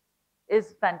people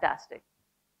is fantastic.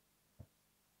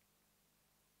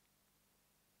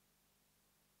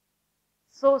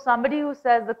 So somebody who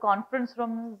says the conference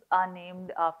rooms are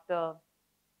named after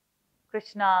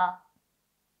Krishna,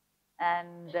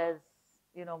 and there's,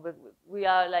 you know, we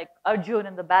are like Arjun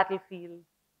in the battlefield.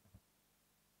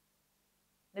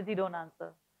 Nidhi, don't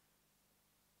answer.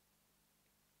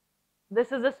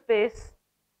 This is a space,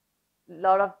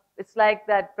 it's like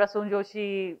that Prasoon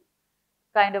Joshi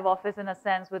kind of office in a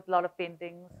sense with a lot of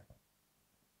paintings.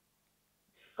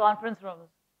 Conference rooms.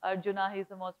 Arjuna, he's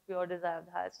the most pure desire of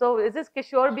the highest. So is this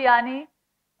Kishore Biani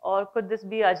or could this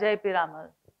be Ajay Piramal?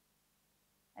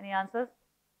 Any answers?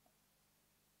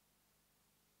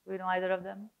 Do we know either of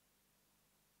them?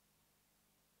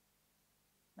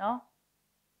 No?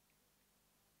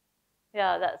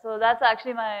 Yeah, so that's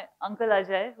actually my uncle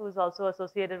Ajay, who's also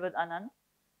associated with Anand.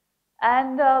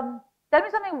 And tell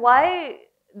me something, why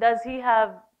does he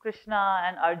have Krishna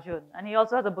and Arjun? And he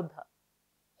also has a Buddha.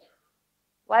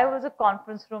 Why was a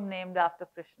conference room named after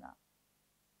Krishna?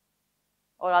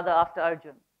 Or rather after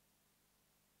Arjun?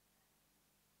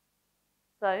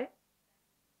 Sorry?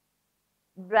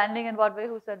 Branding in what way?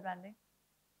 Who said branding?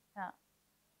 Yeah.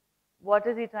 What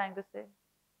is he trying to say?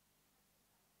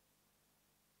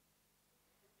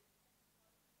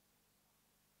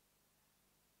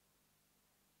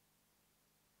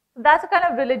 That's a kind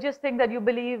of religious thing that you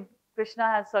believe Krishna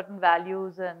has certain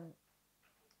values and,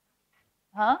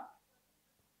 huh?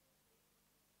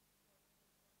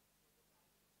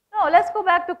 No, let's go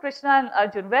back to Krishna and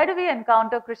Arjun. Where do we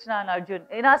encounter Krishna and Arjun?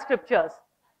 In our scriptures.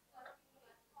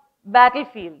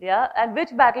 Battlefield, yeah. And which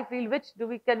battlefield,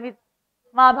 can we,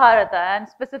 Mahabharata, and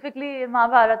specifically in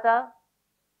Mahabharata,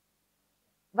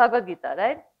 Bhagavad Gita,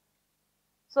 right?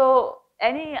 So,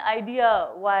 any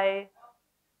idea why?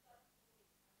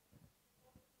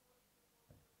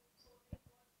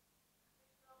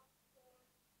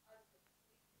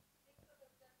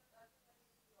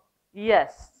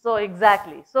 Yes, so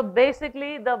exactly. So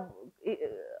basically the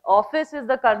office is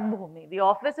the karma bhumi. The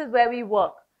office is where we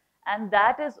work. And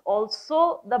that is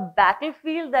also the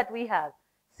battlefield that we have.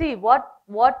 See, what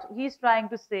he's trying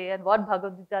to say and what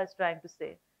Bhagavad Gita is trying to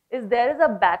say is there is a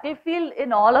battlefield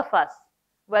in all of us.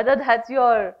 Whether that's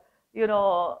your, you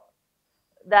know,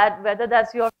 whether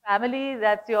that's your family,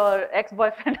 that's your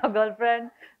ex-boyfriend or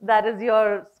girlfriend, that is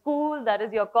your school, that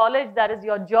is your college, that is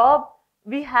your job.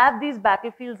 We have these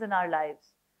battlefields in our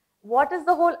lives. What is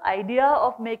the whole idea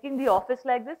of making the office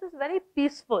like this is very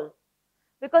peaceful.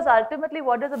 Because ultimately,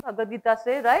 what does the Bhagavad Gita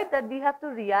say, right? That we have to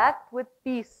react with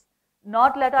peace,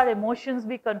 not let our emotions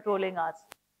be controlling us.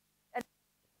 And,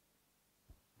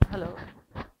 hello.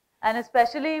 And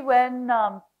especially when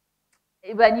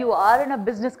you are in a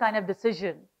business kind of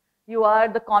decision,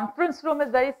 the conference room is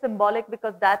very symbolic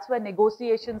because that's where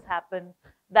negotiations happen.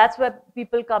 That's where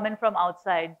people come in from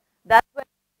outside. That's where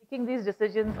making these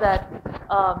decisions that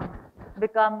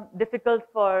become difficult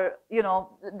for, you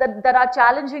know, that are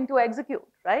challenging to execute,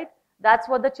 right? That's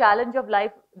what the challenge of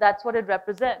life, that's what it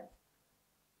represents.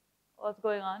 What's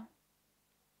going on?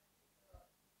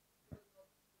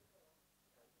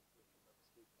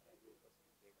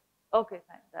 Okay,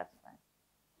 fine, that's fine.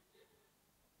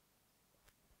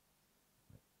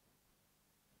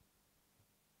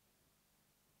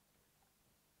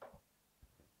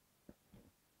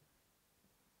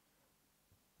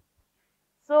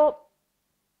 So,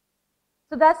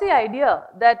 so that's the idea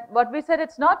that what we said,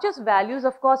 it's not just values.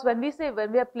 Of course, when we say,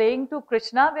 when we are playing to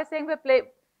Krishna, we're saying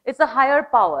it's a higher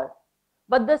power.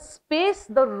 But the space,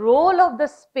 the role of the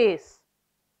space,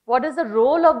 what is the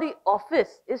role of the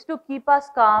office is to keep us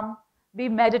calm, be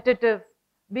meditative,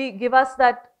 give us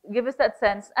that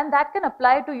sense. And that can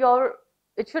apply to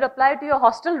it should apply to your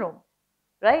hostel room,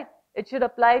 right? It should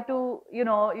apply to,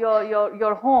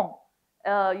 your home,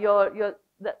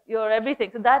 your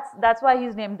everything. So that's why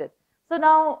he's named it. So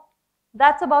now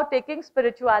that's about taking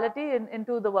spirituality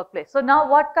into the workplace. So now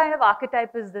what kind of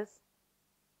archetype is this?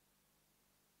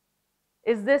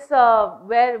 Is this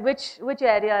which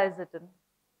area is it in?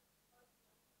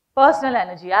 Personal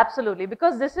energy, absolutely.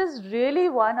 Because this is really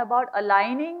one about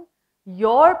aligning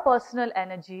your personal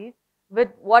energy with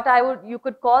what you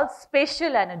could call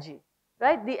spatial energy,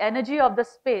 right? The energy of the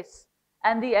space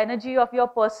and the energy of your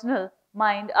personal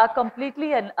mind are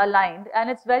completely aligned, and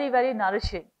it's very, very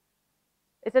nourishing.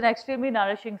 It's an extremely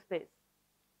nourishing space.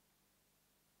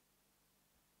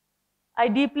 I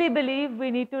deeply believe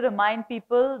we need to remind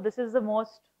people this is the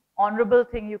most honorable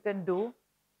thing you can do.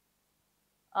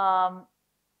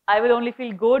 I will only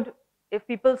feel good if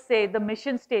people say the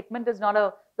mission statement is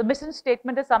the mission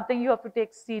statement is something you have to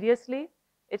take seriously.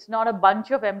 It's not a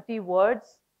bunch of empty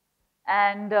words.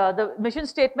 And the mission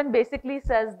statement basically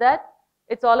says that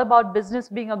it's all about business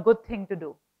being a good thing to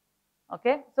do.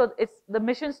 Okay, so the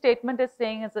mission statement is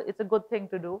saying it's a good thing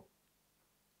to do.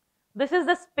 This is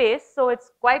the space, so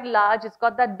it's quite large. It's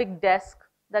got that big desk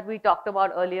that we talked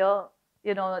about earlier.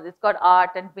 It's got art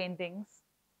and paintings.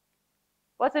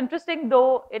 What's interesting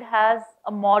though, it has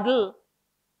a model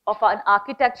of an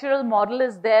architectural model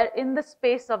is there in the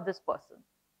space of this person.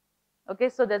 Okay,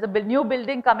 so there's a new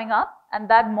building coming up, and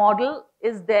that model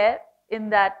is there in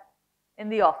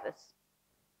the office.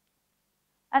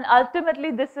 And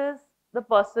ultimately, this is the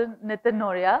person, Nitin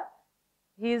Noria.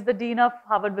 He is the Dean of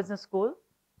Harvard Business School.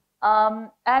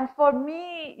 And for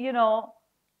me,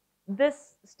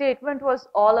 this statement was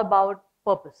all about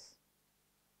purpose.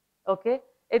 Okay,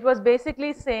 it was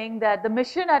basically saying that the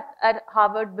mission at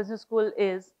Harvard Business School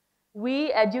is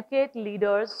we educate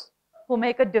leaders who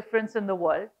make a difference in the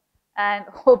world, and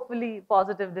hopefully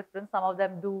positive difference. Some of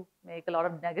them do make a lot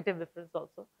of negative difference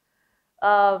also,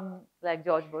 like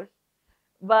George Bush.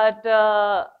 But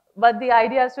the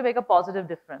idea is to make a positive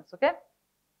difference. Okay.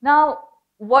 Now,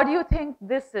 what do you think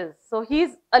this is? So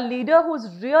he's a leader who's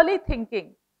really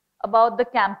thinking about the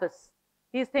campus.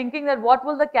 He's thinking that what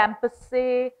will the campus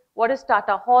say? What is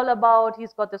Tata Hall about?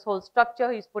 He's got this whole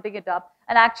structure. He's putting it up.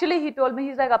 And actually, he told me,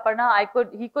 he's like, Aparna,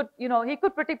 he could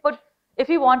if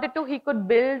he wanted to, he could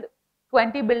build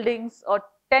 20 buildings or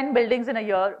 10 buildings in a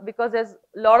year, because there's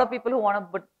a lot of people who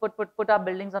want to put up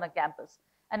buildings on a campus.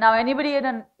 And now anybody in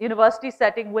a university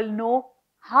setting will know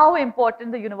how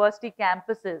important the university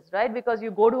campus is, right? Because you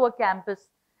go to a campus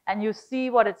and you see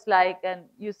what it's like, and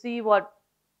you see what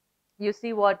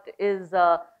is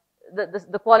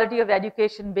the quality of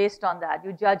education based on that.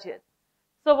 You judge it.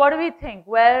 So what do we think?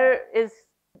 Where is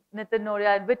Nitin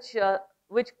Noria, and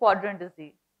which quadrant is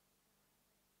he?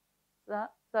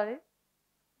 Sorry?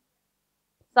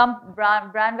 Some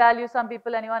brand value, some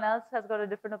people, anyone else has got a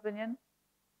different opinion?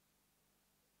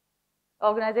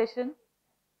 Organization?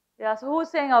 Yeah, so who's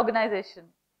saying organization?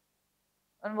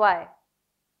 And why?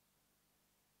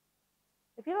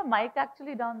 If you have a mic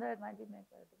actually down there, it might be better.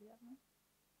 Do you have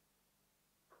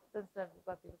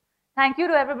mic? Thank you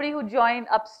to everybody who joined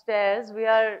upstairs. We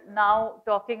are now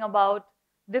talking about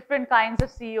different kinds of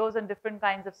CEOs and different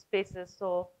kinds of spaces.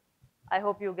 So I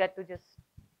hope you get to just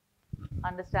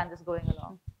understand this going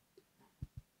along.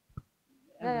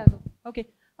 Yeah. Okay.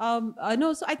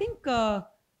 No, so I think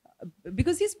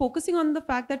because he's focusing on the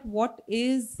fact that what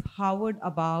is Harvard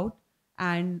about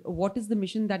and what is the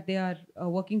mission that they are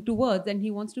working towards, and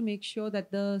he wants to make sure that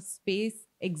the space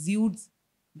exudes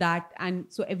that, and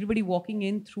so everybody walking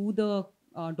in through the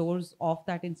doors of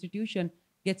that institution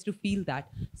gets to feel that.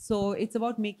 So it's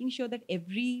about making sure that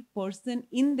every person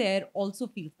in there also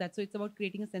feels that. So it's about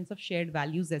creating a sense of shared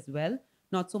values as well,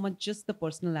 not so much just the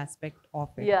personal aspect of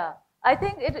it. Yeah. I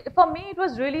think for me, it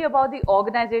was really about the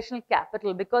organizational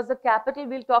capital, because the capital,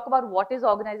 we'll talk about what is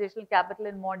organizational capital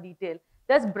in more detail.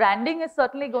 There's branding is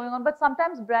certainly going on, but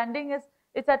sometimes branding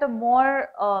it's at a more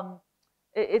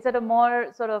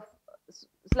sort of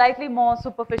slightly more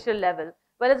superficial level.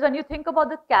 Whereas when you think about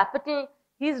the capital,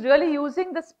 he's really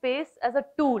using the space as a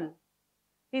tool.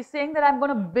 He's saying that I'm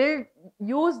going to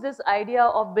use this idea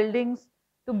of buildings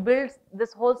to build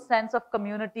this whole sense of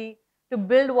community, to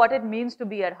build what it means to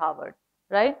be at Harvard,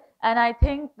 right? And I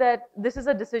think that this is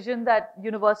a decision that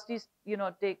universities,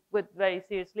 take with very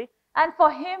seriously. And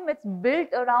for him, it's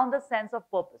built around the sense of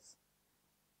purpose.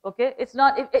 Okay, it's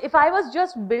not, if I was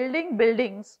just building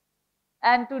buildings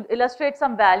and to illustrate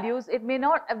some values, it may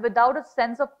not, without a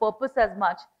sense of purpose as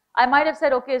much, I might have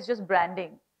said, okay, it's just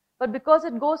branding. But because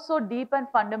it goes so deep and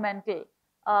fundamental,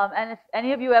 and if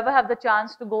any of you ever have the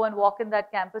chance to go and walk in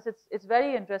that campus, it's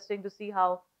very interesting to see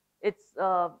how it's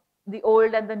the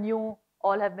old and the new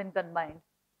all have been combined.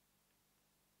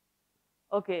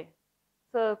 Okay,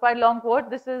 so quite long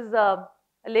quote. This is a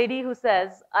lady who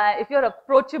says, if you're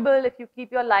approachable, if you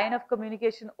keep your line of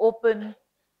communication open,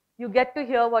 you get to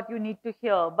hear what you need to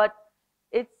hear. But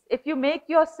if you make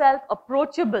yourself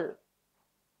approachable,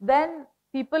 then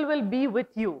people will be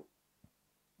with you.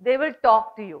 They will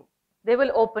talk to you. They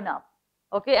will open up.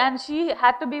 Okay, and she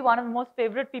had to be one of the most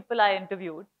favorite people I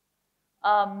interviewed.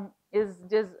 I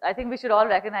think we should all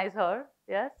recognize her.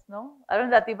 Yes, no?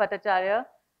 Arundhati Bhattacharya,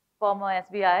 former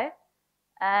SBI,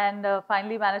 and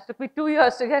finally managed, took me 2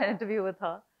 years to get an interview with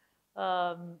her.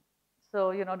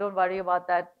 So, don't worry about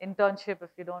that internship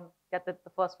if you don't get the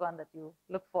first one that you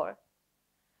look for.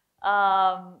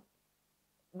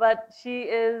 But she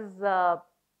is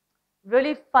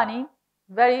really funny,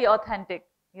 very authentic,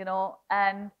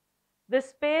 and this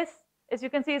space, as you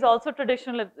can see, is also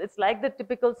traditional. It's like the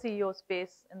typical CEO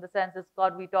space in the sense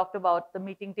we talked about the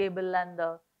meeting table and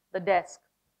the desk.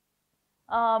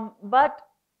 But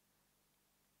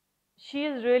she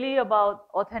is really about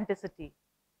authenticity.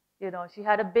 She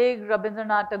had a big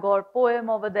Rabindranath Tagore poem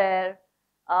over there.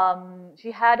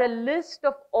 She had a list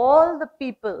of all the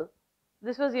people.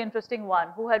 This was the interesting one,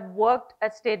 who had worked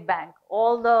at State Bank.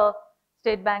 All the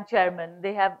State Bank chairmen,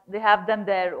 they have them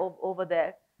there over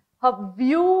there. Her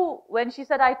view, when she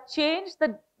said, I changed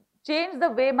the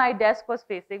way my desk was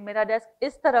facing. Mera desk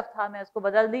is taraf tha, main usko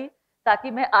badal di,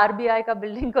 ताकि मैं RBI का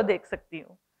building को देख सकती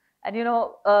हूँ.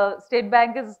 And State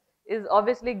Bank is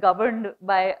obviously governed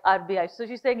by RBI. So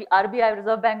she's saying RBI,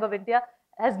 Reserve Bank of India,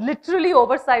 has literally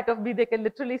oversight of me. They can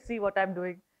literally see what I'm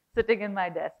doing sitting in my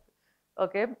desk.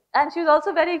 Okay, and she was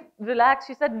also very relaxed.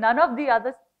 She said none of the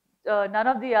other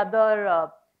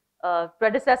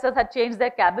predecessors had changed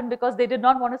their cabin because they did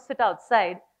not want to sit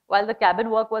outside while the cabin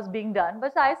work was being done.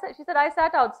 But she said, I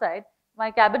sat outside,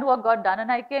 my cabin work got done,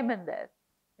 and I came in there.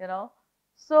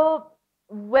 So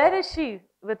where is she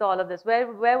with all of this?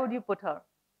 Where would you put her?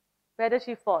 Where does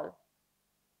she fall?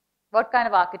 What kind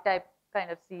of archetype kind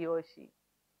of CEO is she?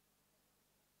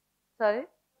 Sorry?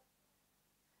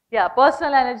 Yeah,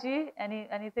 personal energy.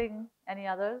 Anything? Any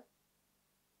others?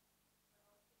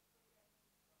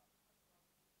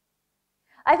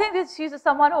 I think she's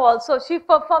someone who also,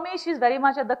 for me, she's very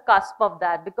much at the cusp of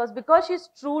that, because she's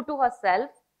true to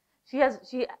herself.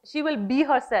 She will be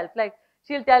herself. Like,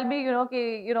 she'll tell me,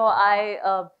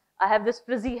 I have this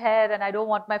frizzy hair and I don't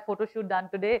want my photo shoot done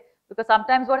today, because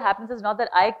sometimes what happens is not that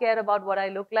I care about what I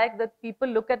look like, that people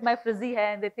look at my frizzy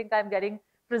hair and they think I'm getting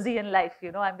frizzy in life.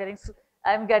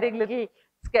 I'm getting little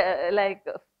like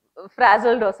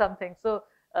frazzled or something. So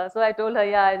I told her,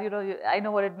 yeah, I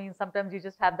know what it means. Sometimes you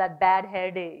just have that bad hair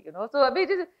day, So I mean,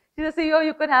 she's a CEO,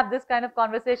 you can have this kind of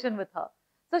conversation with her.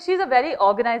 So she's a very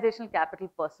organizational capital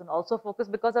person, also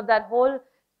focused because of that whole,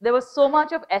 there was so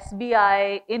much of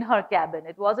SBI in her cabin.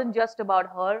 It wasn't just about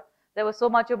her. There was so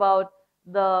much about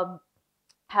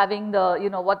having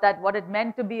what it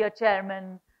meant to be a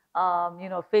chairman,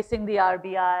 facing the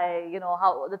RBI,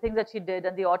 how the things that she did,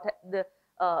 and the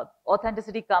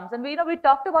authenticity comes. And we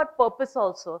talked about purpose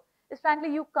also. Is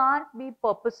frankly, you can't be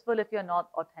purposeful if you're not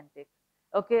authentic.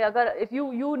 Okay, if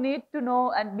you need to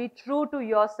know and be true to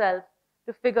yourself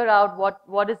to figure out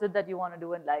what is it that you want to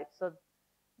do in life. So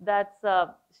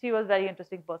she was a very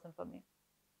interesting person for me.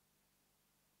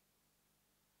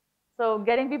 So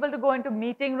getting people to go into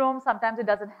meeting rooms, sometimes it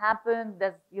doesn't happen.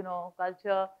 There's,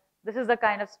 culture. This is the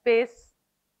kind of space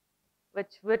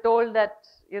which we're told that,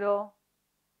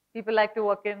 people like to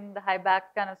work in, the high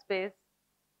back kind of space.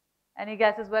 Any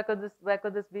guesses where could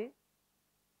this be?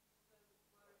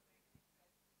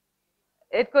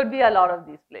 It could be a lot of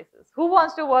these places. Who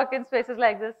wants to work in spaces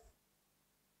like this?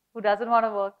 Who doesn't want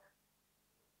to work?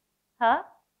 Huh?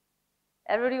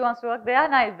 Everybody wants to work. They are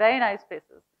nice, very nice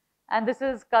spaces. And this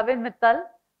is Kavin Mittal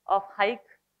of Hike.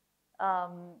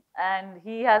 And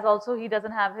he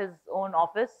doesn't have his own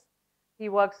office. He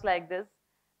works like this.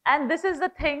 And this is the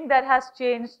thing that has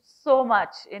changed so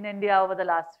much in India over the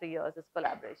last 3 years, is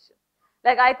collaboration.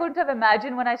 Like, I couldn't have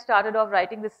imagined when I started off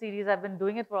writing this series, I've been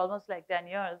doing it for almost like 10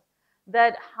 years,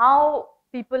 that how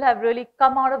people have really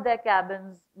come out of their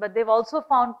cabins, but they've also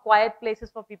found quiet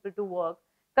places for people to work.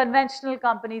 Conventional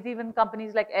companies, even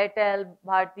companies like Airtel,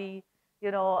 Bharti,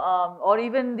 or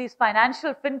even these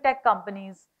financial fintech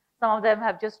companies, some of them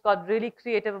have just got really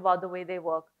creative about the way they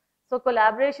work. So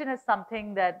collaboration is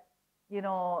something that, you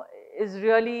know, is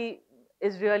really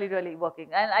really working.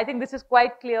 And I think this is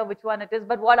quite clear which one it is.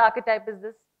 But what archetype is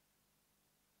this?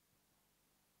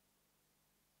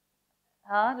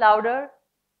 Huh? Louder?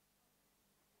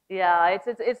 Yeah,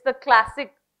 it's the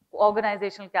classic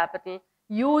organizational capital,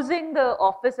 using the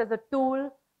office as a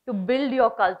tool to build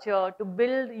your culture, to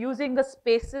build, using the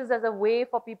spaces as a way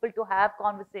for people to have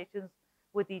conversations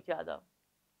with each other.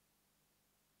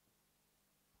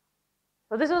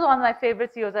 So this was one of my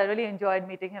favorite CEOs. I really enjoyed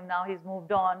meeting him. Now he's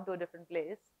moved on to a different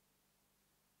place.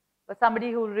 But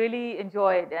somebody who really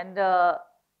enjoyed, and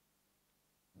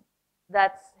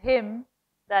that's him.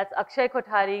 That's Akshay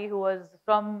Kothari, who was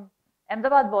from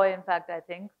Ahmedabad boy, in fact, I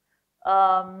think,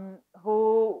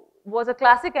 who was a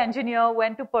classic engineer,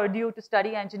 went to Purdue to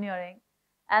study engineering,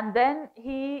 and then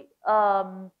he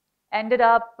ended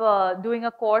up doing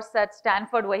a course at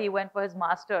Stanford where he went for his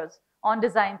master's on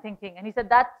design thinking. And he said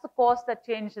that's the course that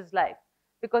changed his life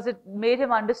because it made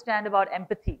him understand about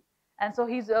empathy. And so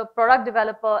he's a product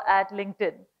developer at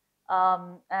LinkedIn.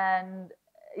 And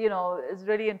it's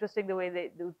really interesting the way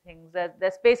they do things.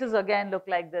 Their spaces again look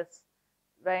like this,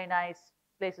 very nice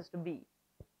places to be.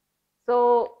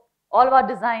 So all about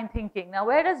design thinking. Now,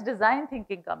 where does design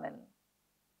thinking come in?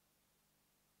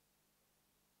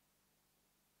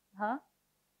 Huh?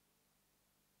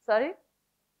 Sorry?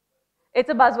 It's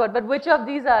a buzzword, but which of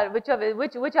these are, which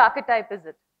archetype is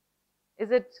it? Is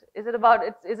it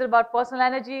about personal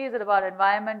energy? Is it about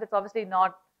environment? It's obviously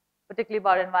not particularly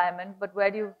about environment, but where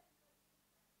do you,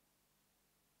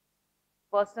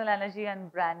 personal energy and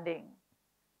branding.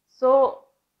 So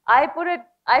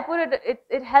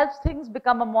it helps things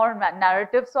become a more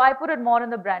narrative. So I put it more in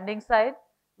the branding side,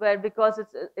 where because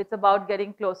it's about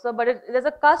getting closer, but there's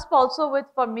a cusp also with,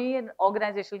 for me, in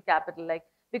organizational capital, like,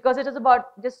 because it is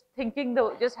about just thinking,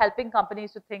 just helping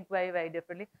companies to think very, very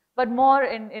differently, but more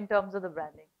in terms of the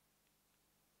branding.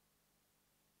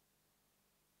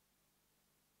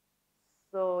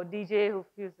 So DJ who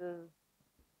fuses.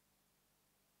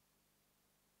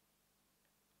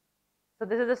 So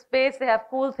this is a space, they have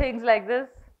cool things like this,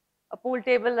 a pool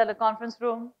table at a conference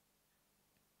room.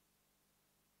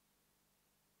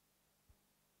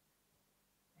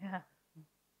 Yeah.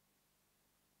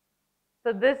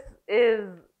 So this is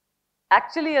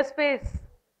actually a space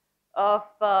of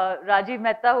Rajiv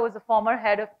Mehta, who is a former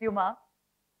head of Puma.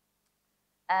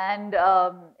 And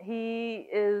he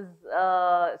is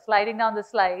sliding down the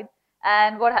slide.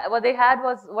 And what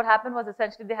happened was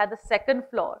essentially they had the second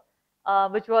floor,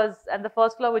 which was, and the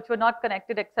first floor, which were not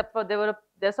connected except for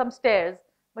there's some stairs.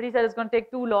 But he said it's going to take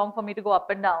too long for me to go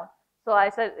up and down. So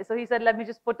he said, let me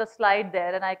just put a slide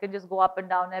there and I can just go up and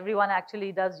down. Everyone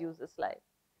actually does use the slide.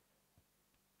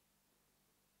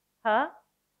 Huh?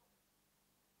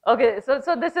 Okay,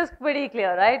 so this is pretty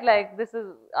clear, right? Like, this is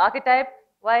archetype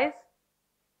wise.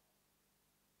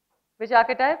 Which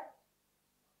archetype?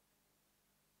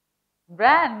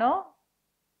 Brand, no?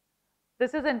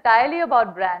 This is entirely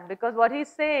about brand, because what he's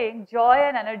saying, joy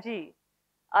and energy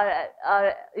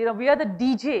we are the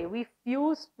DJ. We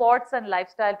fuse sports and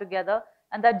lifestyle together,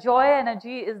 and that joy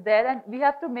energy is there, and we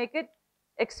have to make it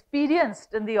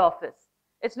experienced in the office.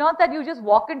 It's not that you just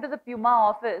walk into the Puma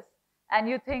office and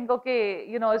you think, okay,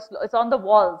 it's on the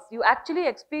walls. You actually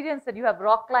experience it. You have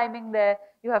rock climbing there.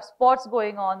 You have sports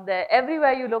going on there.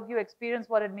 Everywhere you look, you experience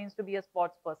what it means to be a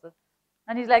sports person.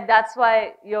 And he's like, that's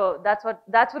why that's what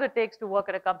it takes to work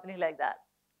at a company like that.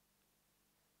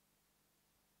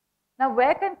 Now,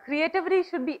 where can creativity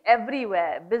should be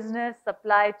everywhere? Business,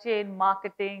 supply chain,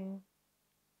 marketing.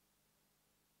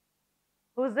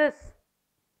 Who's this?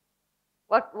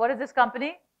 What is this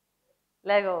company?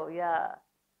 Lego, yeah.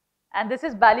 And this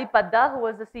is Bali Padda, who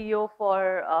was the CEO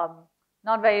for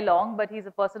not very long, but he's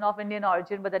a person of Indian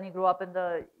origin, but then he grew up in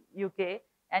the UK,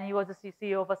 and he was the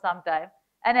CEO for some time.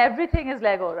 And everything is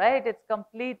Lego, right? It's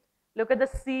complete. Look at the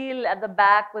seal at the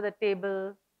back with a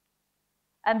table.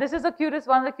 And this is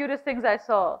one of the cutest things I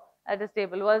saw at this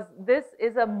table was, this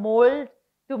is a mold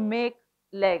to make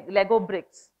Lego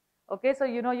bricks. Okay, so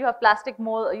you have plastic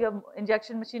mold, you have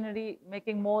injection machinery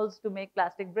making molds to make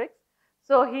plastic bricks.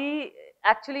 So he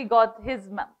actually got his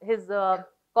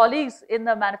colleagues in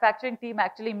the manufacturing team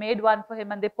actually made one for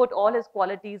him, and they put all his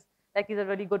qualities, like he's a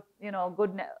really good,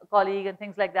 good colleague and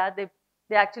things like that. They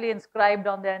actually inscribed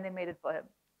on there and they made it for him.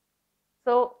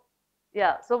 So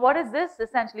yeah, so what is this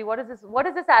essentially? What is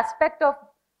this aspect of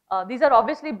These are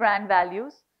obviously brand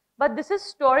values, but this is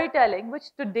storytelling,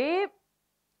 which today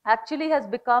actually has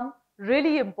become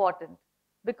really important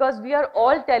because we are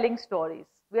all telling stories.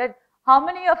 How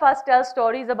many of us tell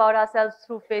stories about ourselves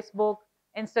through Facebook,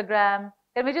 Instagram?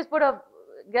 Can we just put a,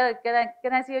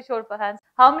 can I see a show of hands?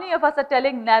 How many of us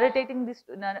are narrating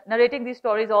these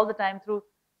stories all the time through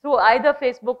either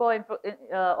Facebook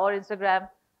or Instagram?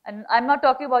 And I'm not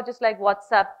talking about just like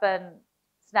WhatsApp and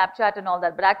Snapchat and all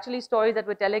that, but actually stories that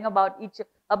we're telling about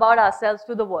ourselves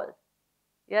to the world.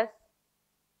 Yes?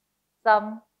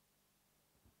 Some,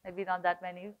 maybe not that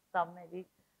many, some maybe.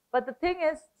 But the thing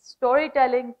is,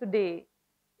 storytelling today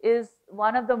is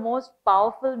one of the most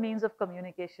powerful means of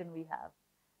communication we have.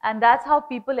 And that's how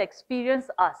people experience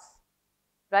us,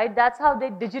 right? That's how they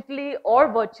digitally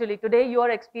or virtually, today you are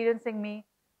experiencing me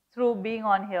through being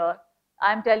on here.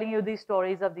 I'm telling you these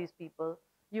stories of these people.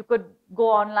 You could go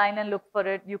online and look for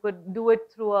it. You could do it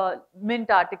through a Mint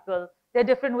article. There are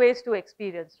different ways to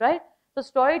experience, right? So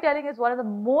storytelling is one of the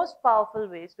most powerful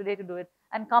ways today to do it.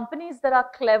 And companies that are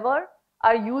clever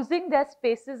are using their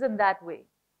spaces in that way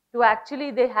to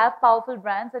actually, they have powerful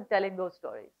brands and telling those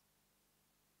stories.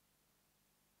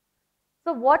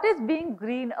 So what is being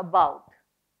green about?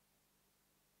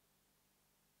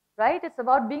 Right? It's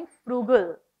about being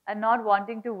frugal and not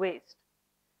wanting to waste.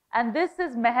 And this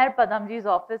is Meher Padamji's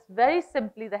office, very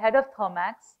simply the head of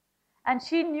Thermax. And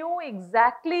she knew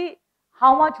exactly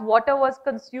how much water was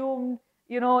consumed,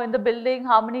 in the building,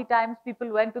 how many times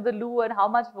people went to the loo and how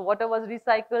much water was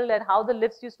recycled and how the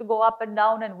lifts used to go up and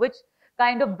down and which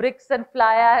kind of bricks and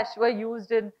fly ash were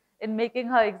used in making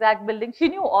her exact building. She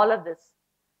knew all of this.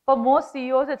 For most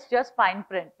CEOs, it's just fine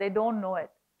print. They don't know it.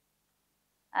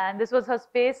 And this was her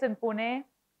space in Pune.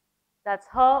 That's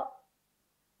her.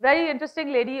 Very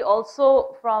interesting lady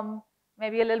also from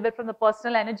maybe a little bit from the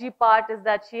personal energy part is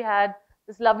that she had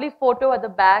this lovely photo at the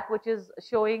back which is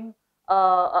showing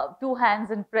two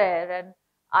hands in prayer. And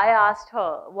I asked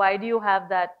her, why do you have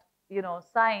that,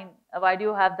 sign? Why do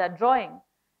you have that drawing?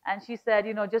 And she said,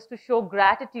 just to show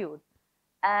gratitude.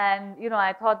 And,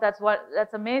 I thought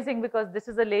that's amazing because this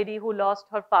is a lady who lost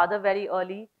her father very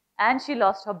early and she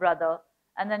lost her brother.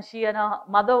 And then she and her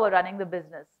mother were running the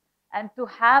business. And to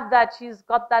have that, she's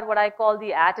got that what I call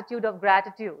the attitude of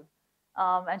gratitude.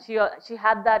 And she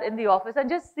had that in the office. And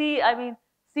just see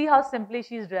how simply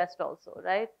she's dressed also,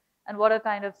 right? And what a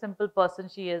kind of simple person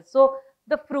she is. So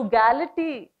the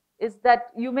frugality is that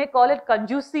you may call it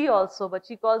conjuicy also, but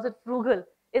she calls it frugal,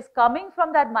 is coming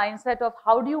from that mindset of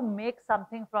how do you make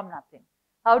something from nothing?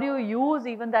 How do you use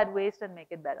even that waste and make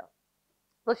it better?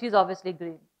 So she's obviously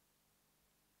green.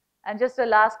 And just a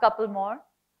last couple more.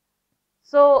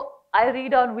 So I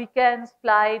read on weekends,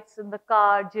 flights, in the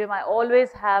car, gym. I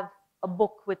always have a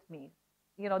book with me.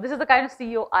 This is the kind of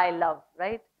CEO I love,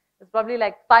 right? It's probably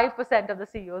like 5% of the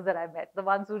CEOs that I met, the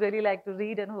ones who really like to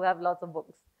read and who have lots of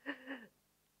books.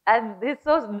 And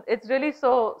it's really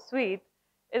so sweet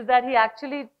is that he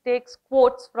actually takes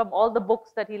quotes from all the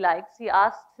books that he likes. He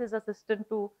asks his assistant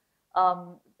to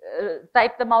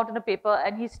type them out in a paper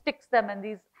and he sticks them in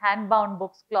these hand-bound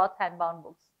books, cloth hand-bound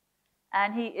books.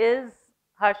 And he is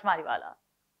Harsh Mariwala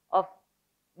of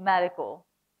Marico.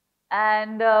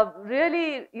 And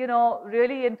really,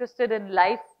 really interested in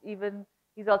life even.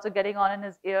 He's also getting on in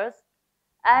his ears.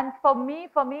 And for me,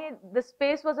 the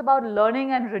space was about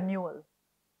learning and renewal.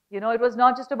 It was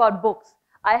not just about books.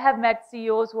 I have met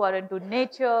CEOs who are into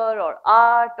nature or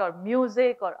art or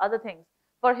music or other things.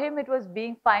 For him, it was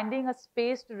finding a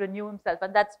space to renew himself.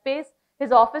 And that space,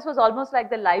 his office was almost like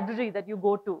the library that you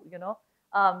go to,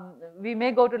 we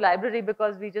may go to library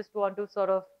because we just want to sort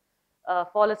of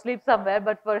fall asleep somewhere,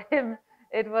 but for him,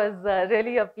 it was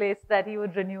really a place that he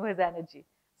would renew his energy.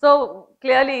 So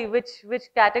clearly, which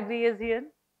category is he in?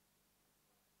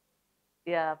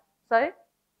 Yeah, sorry?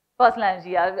 Personal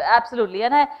energy, yeah, absolutely.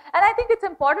 And I think it's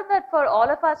important that for all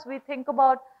of us, we think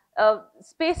about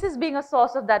spaces being a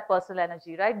source of that personal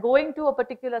energy, right? Going to a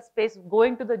particular space,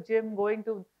 going to the gym, going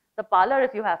to the parlor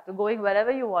if you have to, going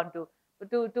wherever you want to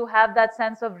have that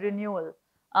sense of renewal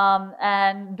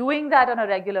and doing that on a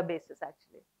regular basis,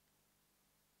 actually.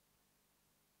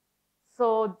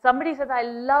 So somebody says, I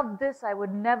love this. I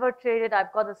would never trade it.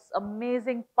 I've got this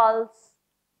amazing pulse.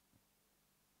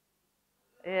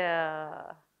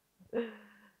 Yeah.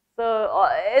 So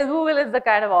Google is the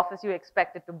kind of office you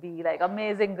expect it to be, like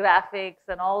amazing graphics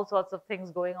and all sorts of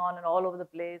things going on and all over the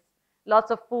place.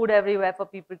 Lots of food everywhere for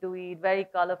people to eat, very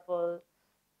colorful.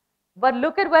 But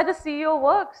look at where the CEO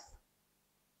works.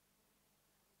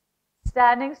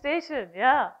 Standing station,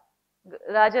 yeah.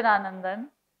 Rajan Anandan.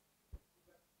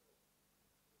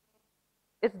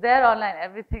 It's there online.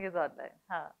 Everything is online.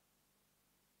 Huh.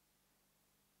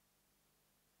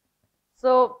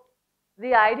 So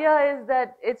the idea is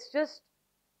that it's just,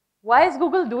 why is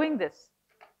Google doing this?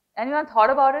 Anyone thought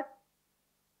about it?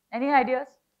 Any ideas?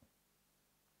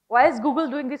 Why is Google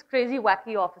doing these crazy,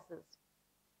 wacky offices?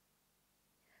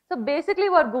 So basically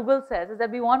what Google says is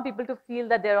that we want people to feel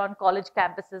that they're on college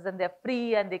campuses and they're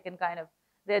free and they can kind of,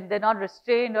 they're not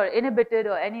restrained or inhibited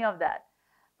or any of that.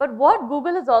 But what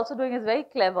Google is also doing is very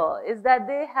clever, is that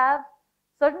they have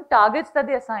certain targets that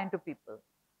they assign to people,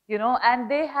 you know,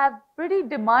 and they have pretty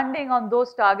demanding on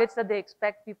those targets that they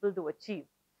expect people to achieve.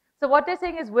 So what they're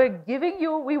saying is, we're giving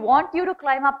you, we want you to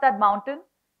climb up that mountain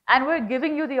and we're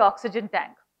giving you the oxygen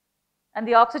tank. And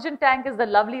the oxygen tank is the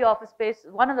lovely office space,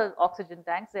 one of the oxygen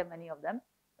tanks, there are many of them.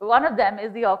 One of them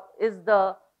is the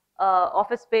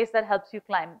office space that helps you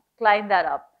climb that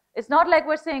up. It's not like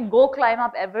we're saying, go climb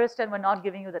up Everest and we're not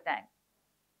giving you the tank,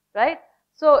 right?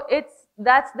 So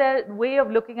that's their way of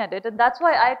looking at it. And that's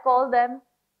why I call them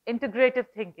integrative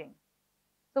thinking.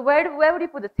 So where would you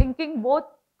put it? Thinking both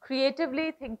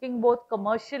creatively, thinking both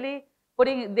commercially,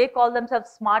 they call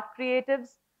themselves smart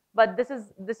creatives, but this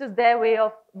is their way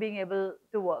of being able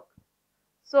to work.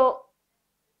 So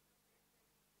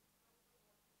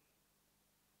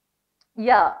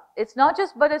yeah, it's not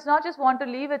just want to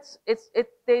leave.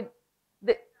 They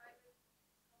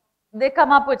they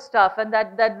come up with stuff, and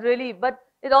that really. But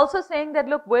it also saying that,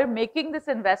 look, we're making this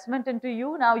investment into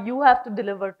you. Now you have to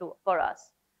deliver for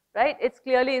us, right?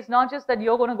 It's not just that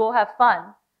you're going to go have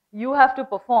fun. You have to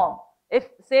perform. If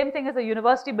same thing as a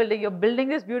university building, you're building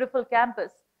this beautiful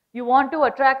campus. You want to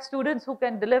attract students who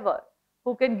can deliver,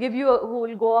 who can give you, who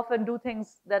will go off and do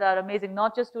things that are amazing,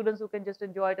 not just students who can just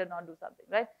enjoy it and not do something,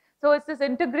 right? So it's this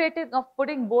integrating of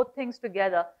putting both things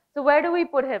together. So where do we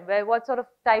put him? What sort of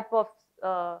type of,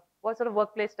 what sort of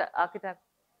workplace architect?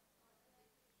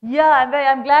 Yeah,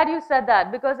 I'm glad you said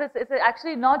that, because it's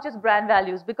actually not just brand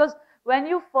values. Because when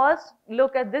you first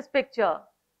look at this picture,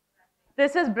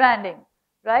 this is branding,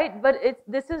 right? But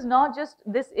this is not just,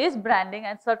 this is branding,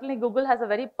 and certainly Google has a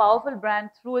very powerful brand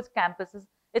through its campuses.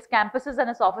 Its campuses and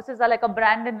its offices are like a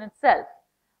brand in itself,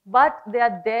 but they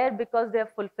are there because they are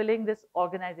fulfilling this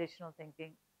organizational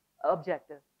thinking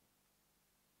objective.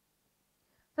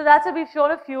 So that's it. We've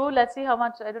shown a few. Let's see how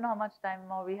much, I don't know how much time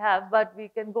more we have, but we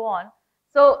can go on.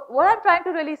 So what I'm trying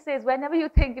to really say is, whenever you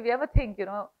think, if you ever think, you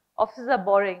know, offices are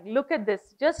boring, look at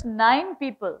this, just 9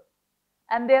 people,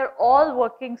 and they're all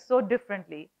working so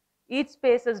differently. Each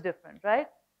space is different, right?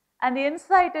 And the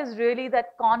insight is really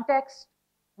that context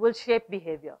will shape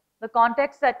behavior. The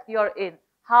context that you're in,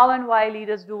 how and why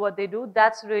leaders do what they do,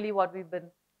 that's really what we've been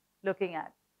looking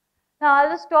at. Now, I'll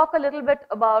just talk a little bit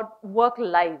about work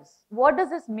lives. What does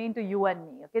this mean to you and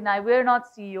me? Okay, now we're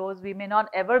not CEOs. We may not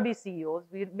ever be CEOs.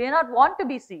 We may not want to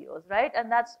be CEOs, right?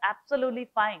 And that's absolutely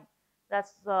fine.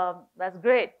 That's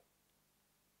great.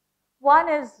 One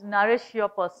is nourish your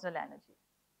personal energy.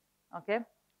 Okay.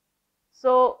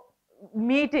 So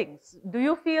meetings. Do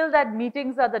you feel that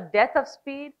meetings are the death of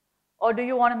speed, or do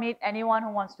you want to meet anyone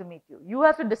who wants to meet you? You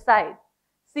have to decide.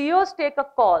 CEOs take a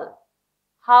call.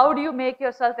 How do you make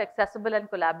yourself accessible and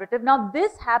collaborative? Now,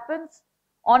 this happens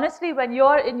honestly when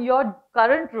you're in your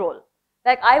current role.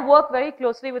 Like, I work very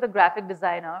closely with a graphic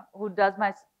designer who does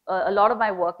a lot of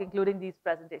my work, including these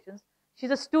presentations. She's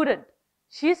a student.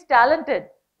 She's talented,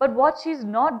 but what she's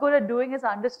not good at doing is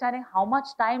understanding how much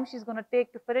time she's going to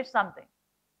take to finish something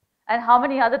and how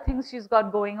many other things she's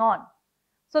got going on.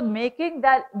 So making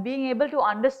that, being able to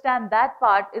understand that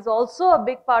part is also a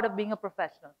big part of being a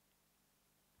professional.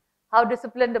 How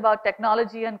disciplined about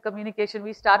technology and communication.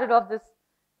 We started off this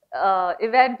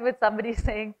event with somebody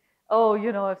saying, oh,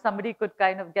 you know, if somebody could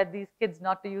kind of get these kids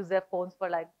not to use their phones for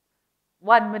like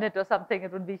 1 minute or something,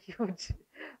 it would be huge.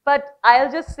 But I'll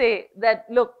just say that,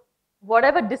 look,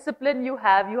 whatever discipline you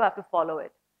have to follow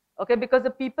it. Okay, because the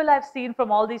people I've seen from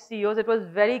all these CEOs, it was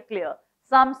very clear.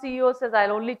 Some CEO says,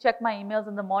 I'll only check my emails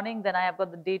in the morning, then I have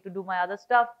got the day to do my other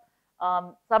stuff.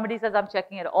 Somebody says, I'm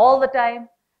checking it all the time.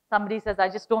 Somebody says, I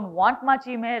just don't want much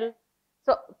email.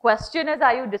 So question is,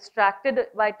 are you distracted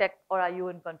by tech, or are you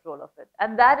in control of it?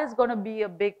 And that is going to be a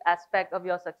big aspect of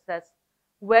your success,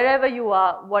 wherever you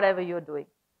are, whatever you're doing,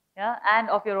 yeah, and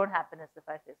of your own happiness, if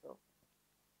I say so.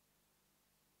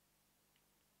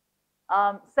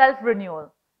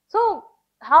 Self-renewal. So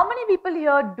how many people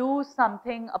here do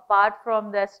something apart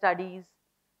from their studies,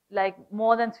 like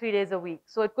more than 3 days a week?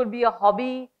 So it could be a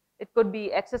hobby, it could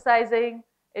be exercising,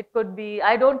 it could be,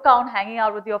 I don't count hanging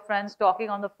out with your friends, talking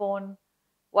on the phone,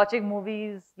 watching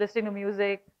movies, listening to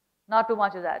music, not too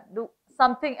much of that. Do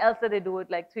something else that they do it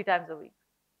like 3 times a week.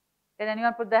 Can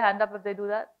anyone put their hand up if they do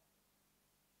that?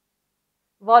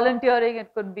 Volunteering,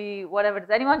 it could be whatever it is.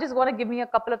 Anyone just want to give me a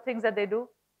couple of things that they do?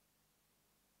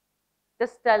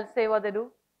 Just say what they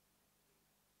do.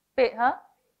 Huh?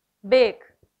 Bake.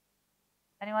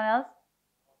 Anyone else?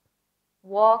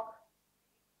 Walk.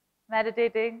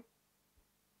 Meditating.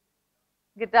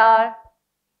 Guitar.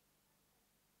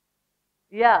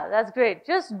 Yeah, that's great.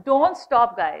 Just don't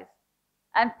stop, guys.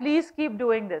 And please keep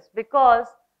doing this because,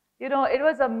 you know, it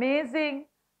was amazing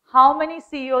how many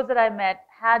CEOs that I met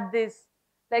had this.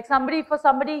 Like for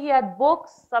somebody, he had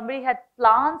books, somebody had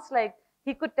plants, like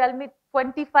he could tell me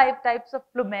 25 types of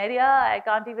plumeria. I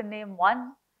can't even name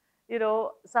one. You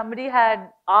know, somebody had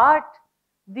art.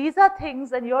 These are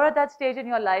things, and you're at that stage in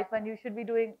your life when you should be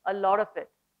doing a lot of it.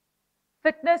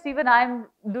 Fitness, even I'm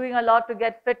doing a lot to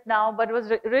get fit now, but it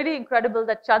was really incredible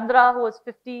that Chandra, who was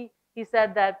 50, he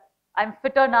said that I'm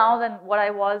fitter now than what I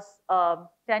was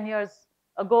 10 years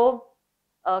ago.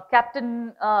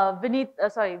 Captain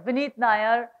Vineet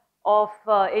Nair of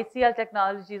HCL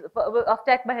Technologies, of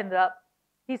Tech Mahindra,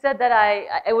 he said that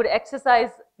I would exercise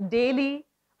daily.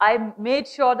 I made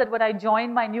sure that when I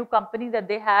joined my new company that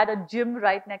they had a gym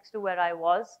right next to where I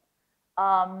was.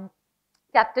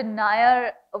 Captain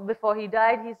Nair, before he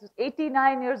died, he's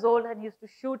 89 years old and he used to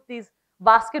shoot these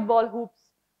basketball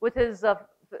hoops with his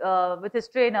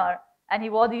trainer, and he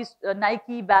wore these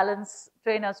Nike Balance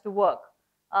trainers to work.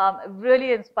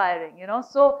 Really inspiring, you know.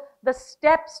 So the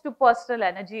steps to personal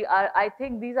energy are, I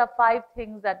think these are 5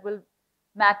 things that will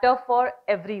matter for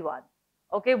everyone.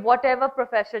 Okay, whatever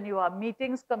profession you are,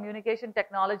 meetings, communication,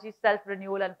 technology,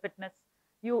 self-renewal, and fitness,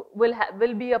 you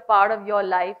will be a part of your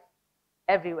life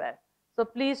everywhere. So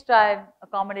please try and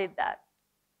accommodate that.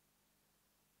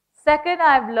 Second,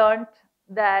 I've learned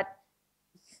that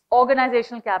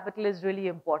organizational capital is really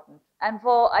important. And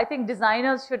I think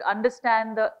designers should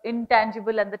understand the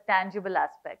intangible and the tangible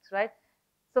aspects, right?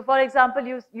 So for example,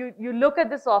 you look at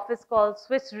this office called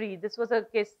Swiss Re. This was a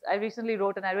case I recently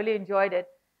wrote and I really enjoyed it.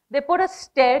 They put a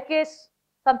staircase,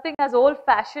 something as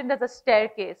old-fashioned as a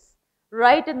staircase,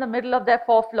 right in the middle of their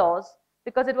 4 floors,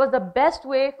 because it was the best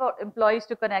way for employees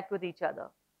to connect with each other.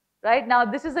 Right now,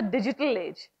 this is a digital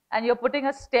age, and you're putting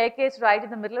a staircase right in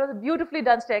the middle. It was a beautifully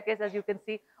done staircase, as you can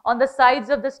see. On the sides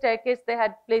of the staircase, they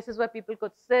had places where people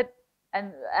could sit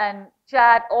and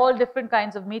chat, all different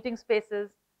kinds of meeting spaces.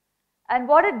 And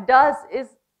what it does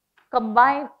is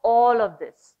combine all of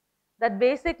this. That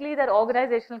basically, that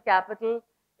organizational capital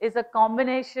is a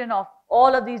combination of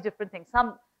all of these different things.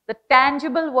 The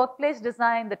tangible workplace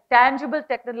design, the tangible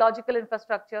technological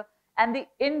infrastructure, and the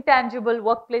intangible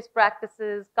workplace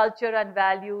practices, culture and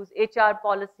values, HR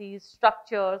policies,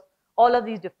 structures, all of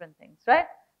these different things, right?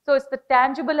 So it's the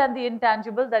tangible and the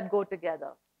intangible that go together.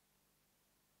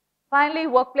 Finally,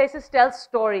 workplaces tell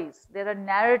stories. They're a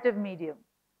narrative medium.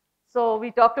 So we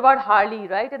talked about Harley,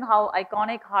 right, and how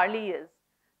iconic Harley is.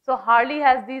 So Harley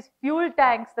has these fuel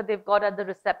tanks that they've got at the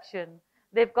reception.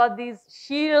 They've got these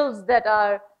shields that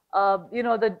are, you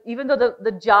know, even though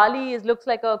the jali looks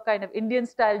like a kind of Indian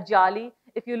style jali,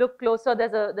 if you look closer,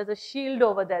 there's a shield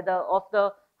over there of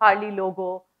the Harley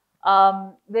logo.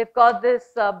 They've got this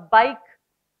bike,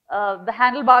 the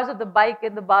handlebars of the bike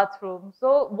in the bathroom.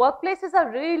 So workplaces are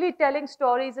really telling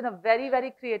stories in a very, very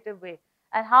creative way.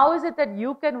 And how is it that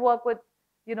you can work with,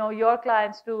 you know, your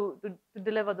clients to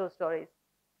deliver those stories?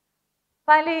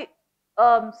 Finally,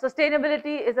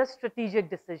 sustainability is a strategic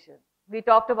decision. We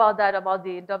talked about that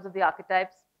in terms of the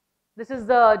archetypes. This is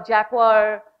the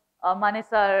Jaguar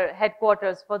Manesar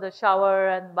headquarters for the shower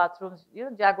and bathrooms. You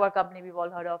know, Jaguar company we've all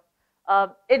heard of.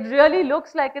 It really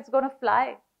looks like it's going to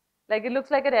fly. Like it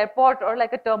looks like an airport or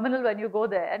like a terminal when you go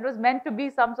there. And it was meant to be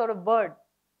some sort of bird.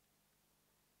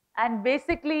 And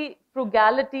basically,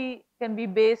 frugality can be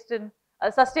based in,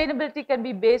 sustainability can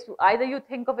be based, either you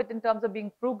think of it in terms of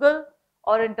being frugal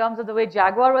or in terms of the way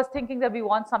Jaguar was thinking that we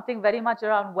want something very much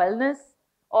around wellness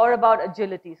or about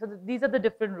agility. So these are the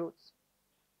different routes.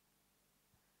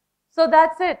 So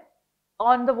that's it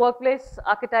on the workplace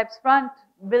archetypes front: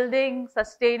 building,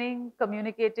 sustaining,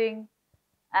 communicating,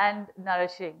 and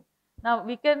nourishing. Now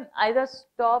we can either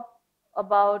stop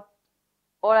about,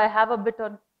 or I have a bit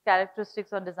on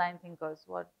characteristics on design thinkers.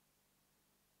 What?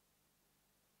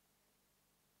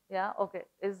 Yeah, okay.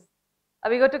 Are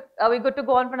we good to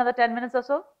go on for another 10 minutes or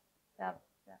so? Yeah.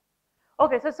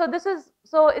 Okay,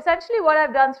 so essentially what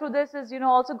I've done through this is, you know,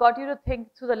 also got you to think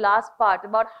through the last part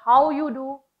about how you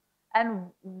do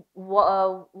and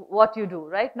what you do,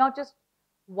 right? Not just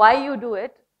why you do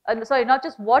it, sorry, not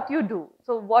just what you do.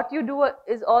 So what you do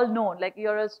is all known, like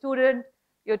you're a student,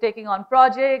 you're taking on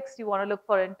projects, you want to look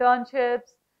for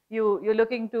internships, you're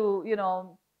looking to, you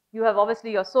know, you have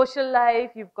obviously your social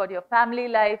life, you've got your family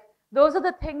life. Those are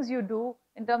the things you do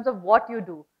in terms of what you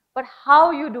do. But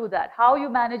how you do that, how you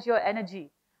manage your energy,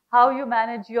 how you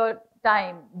manage your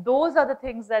time. Those are the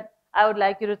things that I would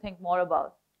like you to think more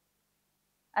about.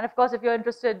 And of course, if you're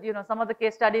interested, some of the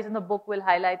case studies in the book will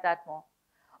highlight that more.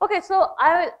 Okay, so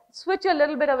I'll switch a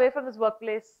little bit away from this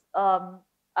workplace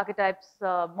archetypes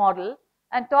model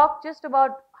and talk just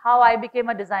about how I became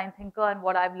a design thinker and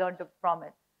what I've learned from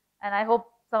it. And I hope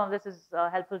some of this is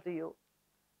helpful to you.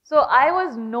 So I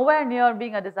was nowhere near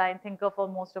being a design thinker for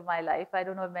most of my life. I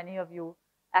don't know if many of you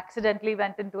accidentally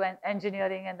went into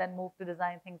engineering and then moved to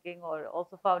design thinking, or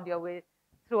also found your way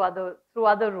through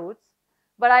other routes.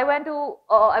 But I went to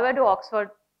Oxford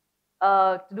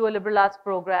to do a liberal arts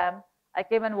program. I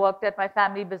came and worked at my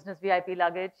family business, VIP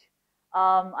Luggage.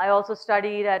 I also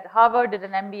studied at Harvard, did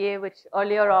an MBA, which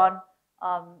earlier on,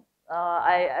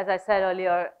 as I said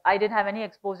earlier, I didn't have any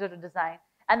exposure to design.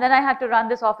 And then I had to run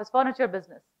this office furniture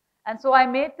business. And so I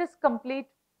made this complete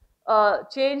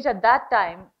change at that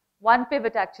time, one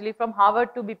pivot actually from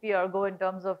Harvard to BP Ergo in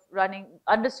terms of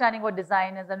understanding what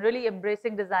design is and really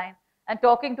embracing design and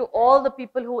talking to all the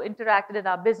people who interacted in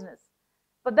our business.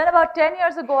 But then about 10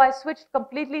 years ago, I switched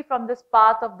completely from this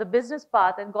path of the business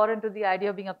path and got into the idea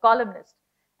of being a columnist.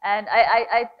 And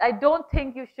I don't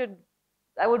think you should,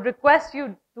 I would request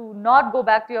you to not go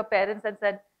back to your parents and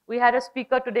said, we had a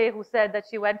speaker today who said that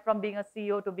she went from being a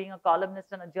CEO to being a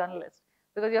columnist and a journalist,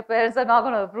 because your parents are not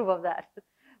going to approve of that.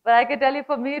 But I can tell you,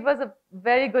 for me, it was a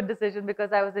very good decision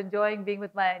because I was enjoying being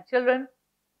with my children.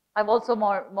 I've also,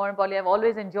 more importantly, I've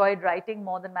always enjoyed writing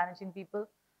more than managing people.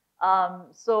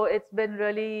 So it's been a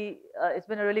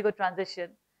really good transition.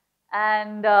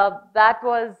 And that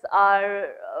was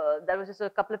just a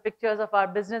couple of pictures of our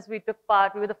business. We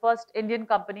were the first Indian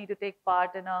company to take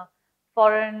part in a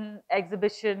foreign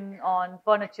exhibition on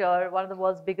furniture, one of the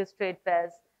world's biggest trade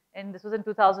fairs. And this was in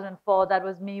 2004. That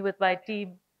was me with my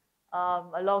team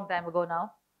a long time ago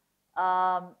now.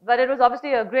 But it was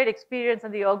obviously a great experience,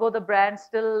 and the Ergo, the brand,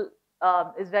 still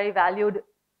is very valued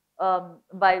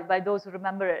by those who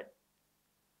remember it.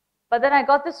 But then I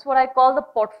got this, what I call the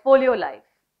portfolio life,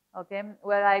 okay,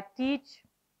 where I teach,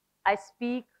 I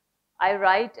speak, I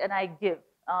write, and I give.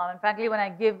 And frankly, when I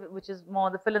give, which is more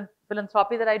the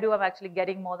philanthropy that I do, I'm actually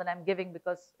getting more than I'm giving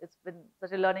because it's been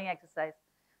such a learning exercise.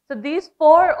 So these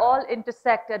four all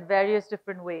intersect at various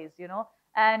different ways,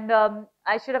 And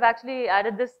I should have actually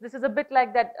added this. This is a bit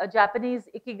like that Japanese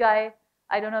ikigai.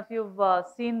 I don't know if you've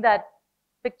seen that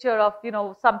picture of,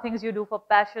 some things you do for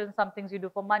passion, some things you do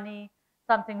for money,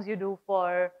 some things you do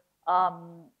for,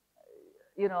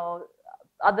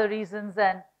 other reasons.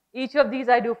 And each of these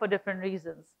I do for different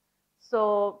reasons.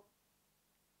 So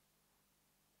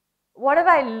what have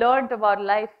I learned about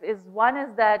life is, one is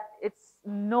that it's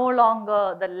no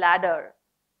longer the ladder.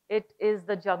 It is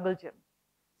the jungle gym.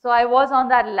 So I was on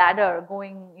that ladder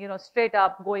going, straight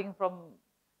up, going from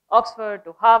Oxford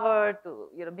to Harvard to,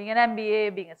 being an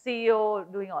MBA, being a CEO,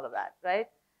 doing all of that, right?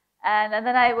 And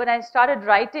then when I started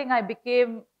writing, I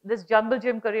became this jungle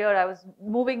gym career. I was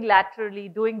moving laterally,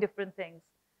 doing different things.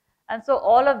 And so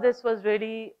all of this was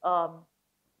really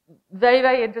very,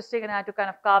 very interesting, and I had to kind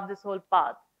of carve this whole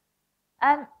path.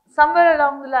 And somewhere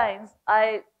along the lines,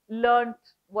 I learned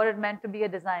what it meant to be a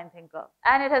design thinker.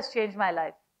 And it has changed my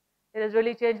life. It has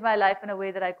really changed my life in a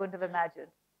way that I couldn't have imagined.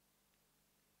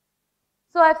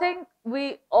 So I think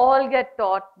we all get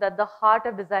taught that the heart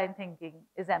of design thinking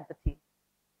is empathy,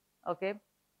 okay?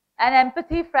 And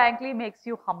empathy, frankly, makes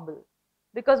you humble.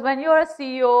 Because when you're a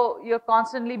CEO, you're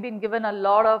constantly being given a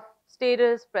lot of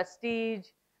status, prestige,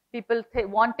 people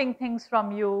wanting things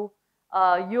from you.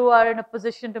 You are in a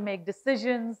position to make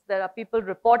decisions. There are people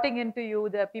reporting into you.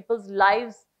 There are people's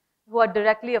lives who are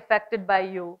directly affected by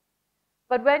you.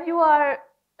 But when you are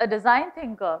a design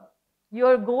thinker,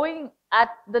 you're going at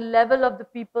the level of the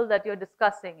people that you're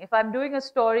discussing. If I'm doing a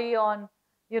story on,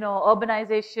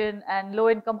 urbanization and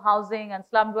low-income housing and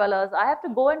slum dwellers, I have to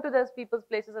go into those people's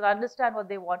places and understand what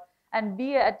they want and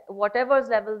be at whatever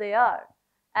level they are.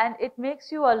 And it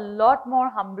makes you a lot more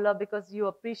humbler because you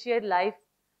appreciate life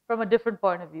from a different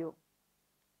point of view.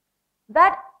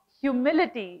 That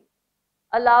humility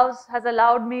has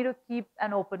allowed me to keep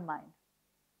an open mind.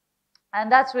 And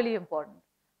that's really important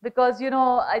because,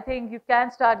 I think you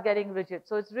can start getting rigid.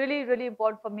 So it's really, really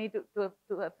important for me to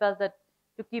have felt that,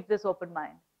 to keep this open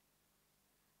mind.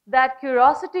 That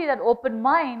curiosity, that open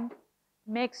mind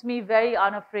makes me very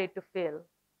unafraid to fail.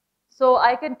 So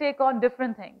I can take on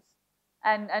different things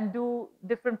and do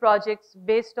different projects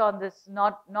based on this,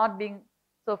 not being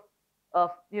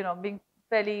being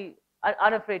fairly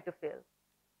unafraid to fail.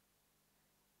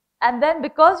 And then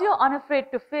because you're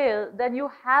unafraid to fail, then you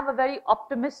have a very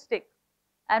optimistic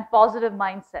and positive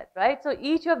mindset, right? So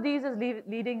each of these is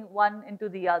leading one into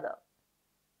the other.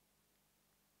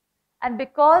 And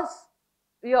because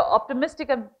you're optimistic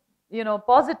and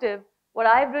positive, what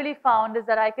I've really found is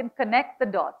that I can connect the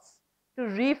dots to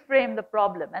reframe the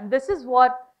problem. And this is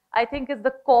what I think is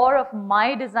the core of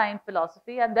my design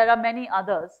philosophy, and there are many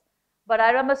others. But I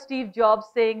remember Steve Jobs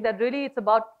saying that really it's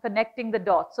about connecting the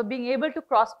dots. So being able to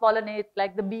cross-pollinate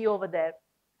like the bee over there.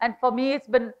 And for me, it's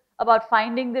been about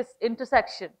finding this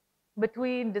intersection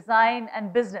between design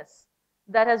and business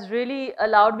that has really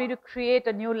allowed me to create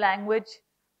a new language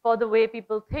for the way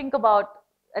people think about,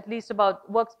 at least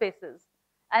about workspaces.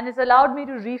 And it's allowed me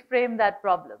to reframe that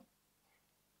problem.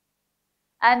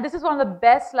 And this is one of the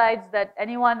best slides that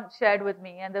anyone shared with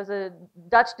me. And there's a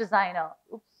Dutch designer.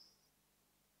 Oops.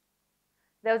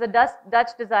 There was a Dutch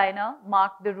designer,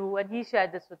 Mark de Roux, and he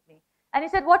shared this with me. And he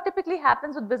said, what typically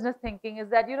happens with business thinking is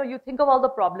that, you think of all the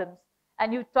problems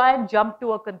and you try and jump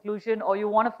to a conclusion, or you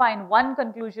want to find one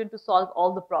conclusion to solve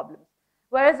all the problems.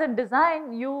 Whereas in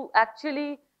design, you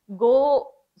actually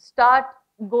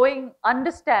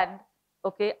understand,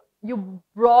 okay, you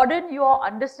broaden your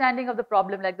understanding of the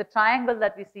problem, like the triangle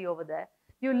that we see over there.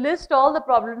 You list all the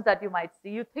problems that you might see.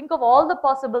 You think of all the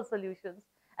possible solutions,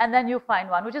 and then you find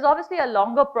one, which is obviously a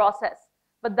longer process.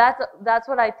 But that's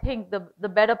what I think, the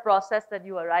better process that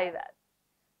you arrive at.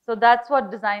 So that's what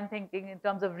design thinking in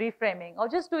terms of reframing, or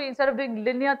just instead of doing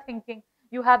linear thinking,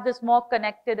 you have this more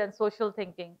connected and social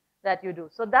thinking that you do.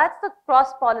 So that's the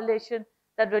cross-pollination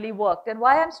that really worked. And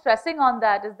why I'm stressing on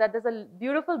that is that there's a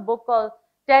beautiful book called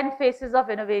 10 Faces of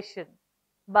Innovation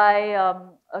by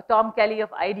Tom Kelly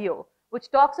of IDEO, which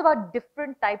talks about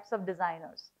different types of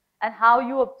designers and how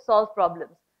you solve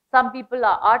problems. Some people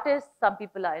are artists, some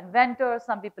people are inventors,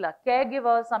 some people are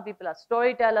caregivers, some people are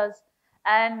storytellers.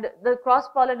 And the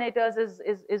cross-pollinators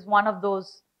is one of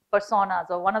those personas,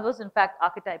 or one of those, in fact,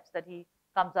 archetypes that he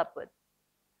comes up with.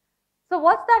 So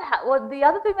what's that? Well, the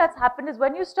other thing that's happened is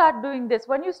when you start doing this,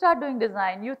 when you start doing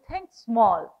design, you think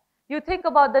small. You think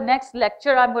about the next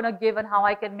lecture I'm going to give and how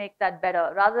I can make that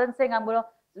better, rather than saying I'm going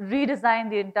to redesign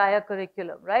the entire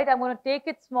curriculum, right? I'm going to take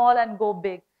it small and go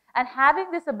big. And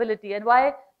having this ability, and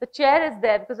why the chair is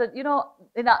there, because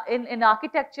in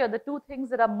architecture, the two things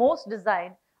that are most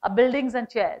designed are buildings and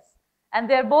chairs. And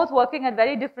they're both working at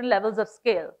very different levels of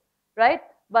scale, right?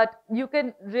 But you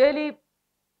can really,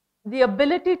 the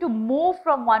ability to move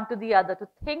from one to the other, to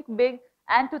think big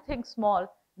and to think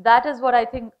small, that is what I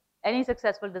think any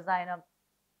successful designer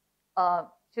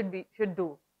should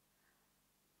do.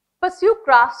 Pursue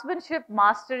craftsmanship,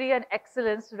 mastery, and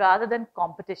excellence rather than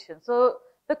competition. So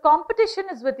the competition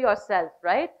is with yourself,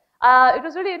 right? It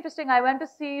was really interesting. I went to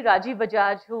see Rajiv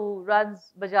Bajaj, who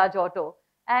runs Bajaj Auto,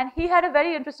 and he had a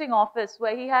very interesting office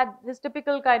where he had his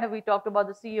typical kind of, we talked about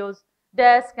the CEO's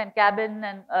desk and cabin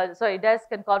and, desk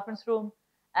and conference room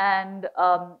and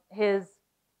his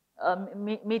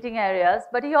meeting areas.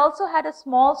 But he also had a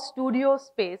small studio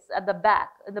space at the back,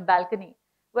 in the balcony,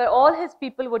 where all his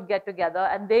people would get together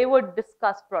and they would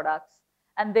discuss products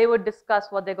and they would discuss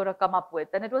what they're going to come up with.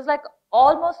 And it was like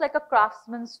almost like a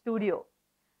craftsman's studio.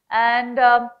 And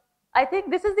I think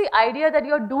this is the idea that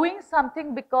you're doing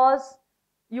something because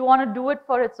you want to do it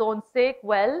for its own sake.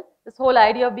 Well, this whole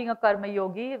idea of being a karma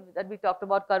yogi that we talked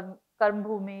about, karma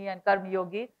bhumi and karma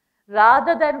yogi,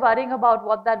 rather than worrying about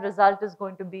what that result is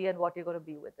going to be and what you're going to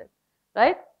be with it,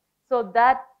 right? So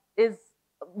that is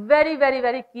very, very,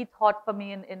 very key thought for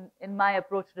me in my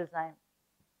approach to design.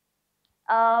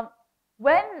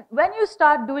 When you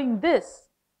start doing this,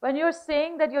 when you're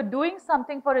saying that you're doing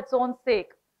something for its own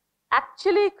sake,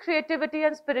 actually creativity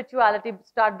and spirituality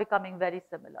start becoming very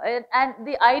similar. And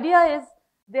the idea is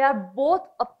they are both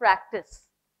a practice.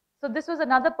 So this was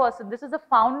another person. This is the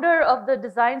founder of the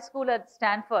design school at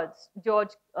Stanford, George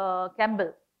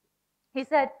Campbell. He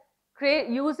said,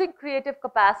 using creative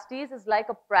capacities is like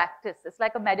a practice. It's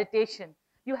like a meditation.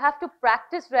 You have to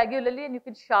practice regularly and you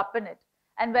can sharpen it.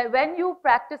 And when you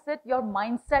practice it, your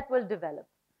mindset will develop.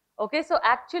 Okay, so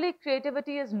actually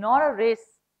creativity is not a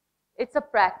race. It's a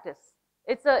practice.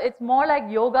 It's more like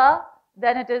yoga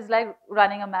than it is like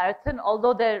running a marathon,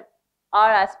 although there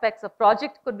are aspects of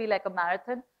project could be like a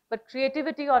marathon, but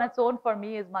creativity on its own for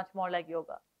me is much more like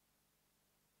yoga.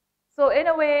 So in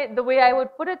a way, the way I would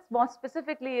put it more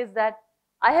specifically is that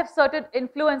I have certain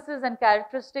influences and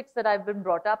characteristics that I've been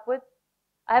brought up with.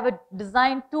 I have a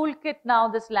design toolkit now,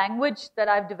 this language that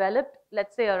I've developed,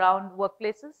 let's say around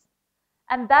workplaces.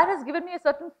 And that has given me a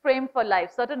certain frame for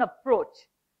life, certain approach.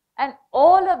 And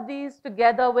all of these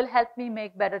together will help me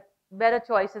make better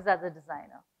choices as a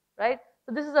designer, right?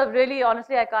 So this is a really,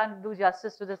 honestly, I can't do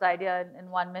justice to this idea in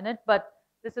 1 minute, but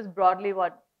this is broadly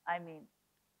what I mean.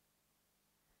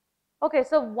 Okay,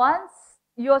 so once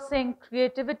you're saying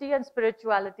creativity and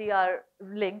spirituality are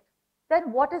linked,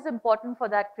 then what is important for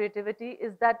that creativity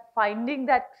is that finding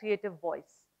that creative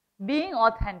voice, being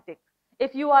authentic.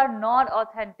 If you are not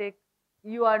authentic,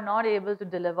 you are not able to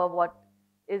deliver what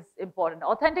is important.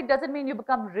 Authentic doesn't mean you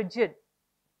become rigid,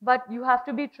 but you have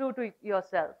to be true to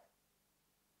yourself.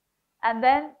 And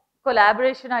then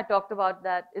collaboration, I talked about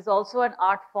that, is also an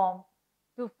art form.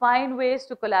 To find ways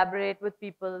to collaborate with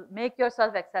people, make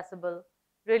yourself accessible,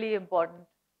 really important.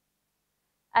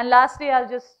 And lastly, I'll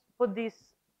just put these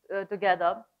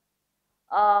together.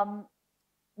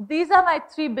 These are my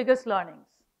 3 biggest learnings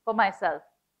for myself.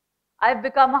 I've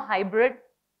become a hybrid.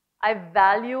 I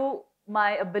value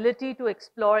my ability to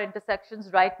explore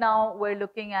intersections. Right now, we're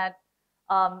looking at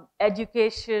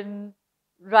education,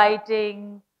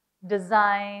 writing,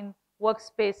 design,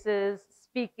 workspaces,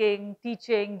 speaking,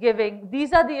 teaching, giving.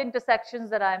 These are the intersections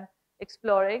that I'm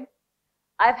exploring.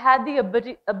 I've had the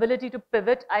ability to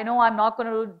pivot. I know I'm not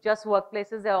going to do just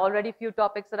workplaces. There are already a few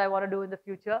topics that I want to do in the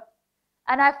future.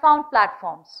 And I found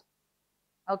platforms,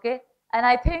 okay? And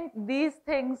I think these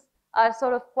things are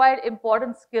sort of quite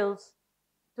important skills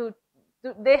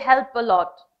they help a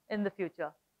lot in the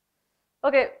future.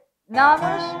 Okay, now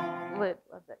I'm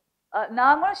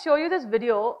going to show you this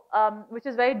video, which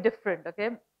is very different,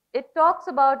 okay? It talks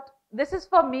about, this is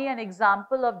for me an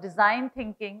example of design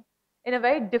thinking in a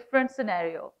very different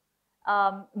scenario.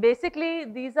 Basically,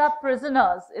 these are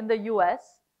prisoners in the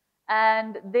US,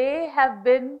 and they have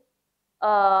been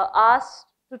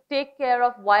asked to take care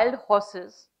of wild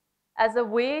horses as a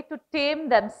way to tame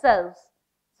themselves,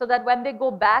 so that when they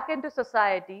go back into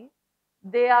society,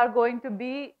 they are going to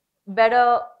be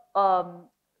better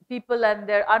people, and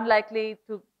they're unlikely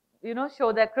to,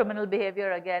 show their criminal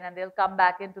behavior again, and they'll come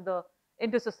back into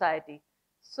society.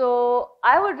 So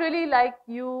I would really like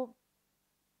to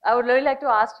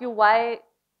ask you why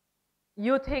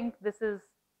you think this is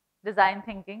design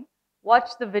thinking.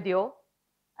 Watch the video,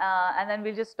 and then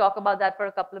we'll just talk about that for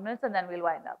a couple of minutes, and then we'll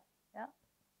wind up. Yeah.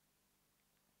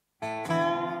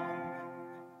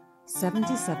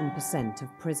 77%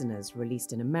 of prisoners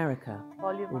released in America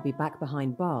will be back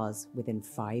behind bars within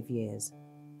 5 years.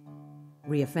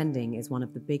 Reoffending is one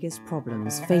of the biggest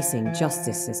problems facing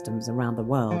justice systems around the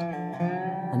world,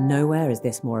 and nowhere is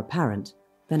this more apparent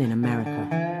than in America,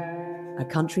 a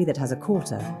country that has a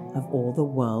quarter of all the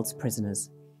world's prisoners.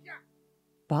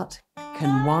 But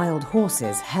can wild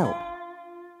horses help?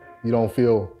 You don't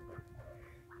feel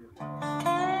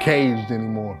caged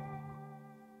anymore.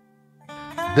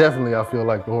 Definitely, I feel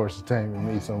like the horse is taming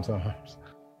me sometimes.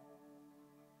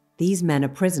 These men are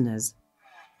prisoners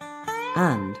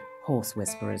and horse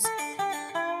whisperers.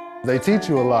 They teach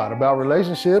you a lot about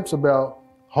relationships, about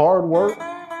hard work,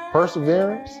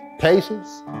 perseverance,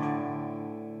 patience.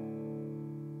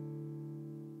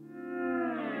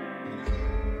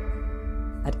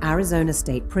 At Arizona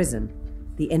State Prison,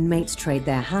 the inmates trade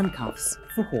their handcuffs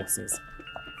for horses.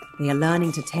 They are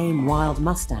learning to tame wild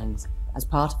mustangs as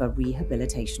part of a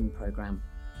rehabilitation program.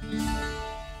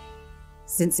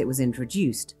 Since it was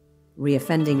introduced,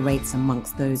 reoffending rates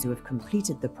amongst those who have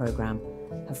completed the program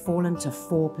have fallen to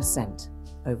 4%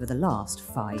 over the last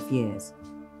 5 years.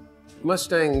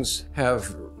 Mustangs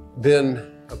have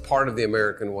been a part of the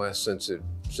American West since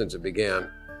it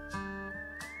began.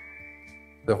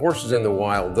 The horses in the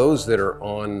wild, those that are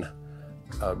on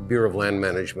Bureau of Land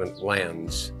Management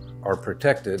lands, are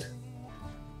protected.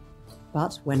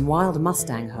 But when wild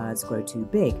Mustang herds grow too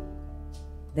big,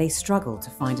 they struggle to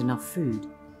find enough food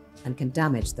and can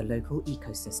damage the local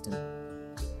ecosystem.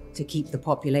 To keep the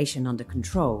population under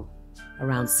control,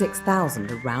 around 6,000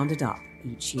 are rounded up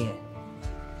each year.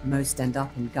 Most end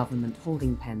up in government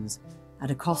holding pens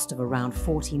at a cost of around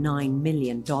 $49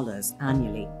 million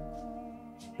annually.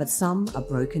 But some are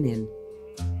broken in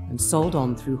and sold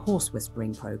on through horse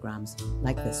whispering programs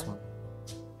like this one.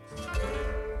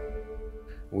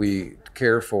 We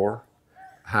care for,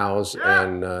 house,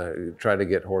 and try to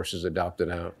get horses adopted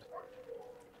out.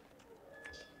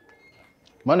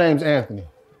 My name's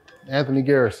Anthony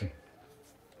Garrison,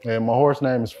 and my horse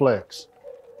name is Flex.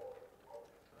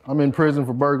 I'm in prison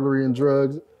for burglary and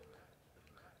drugs.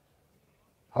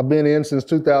 I've been in since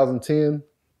 2010.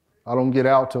 I don't get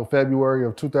out till February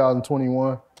of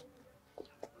 2021.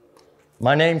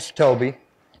 My name's Toby,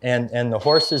 and the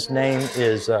horse's name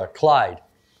is Clyde,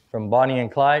 from Bonnie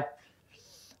and Clyde.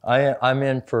 I'm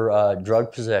in for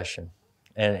drug possession,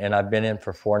 and I've been in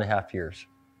for 4.5 years.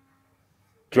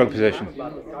 Drug possession.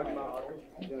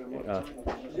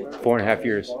 4.5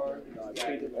 years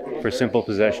for simple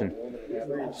possession.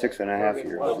 6.5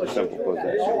 years for simple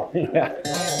possession. Yeah.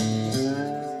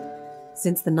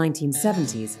 Since the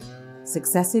 1970s,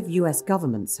 successive US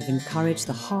governments have encouraged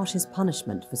the harshest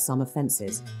punishment for some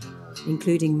offenses,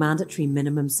 including mandatory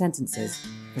minimum sentences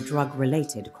for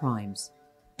drug-related crimes.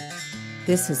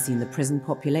 This has seen the prison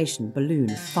population balloon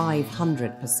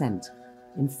 500%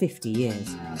 in 50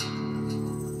 years.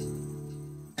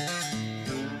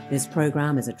 This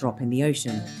program is a drop in the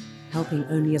ocean, helping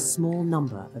only a small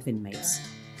number of inmates.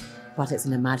 But it's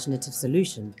an imaginative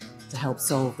solution to help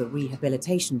solve the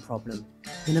rehabilitation problem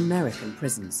in American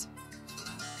prisons.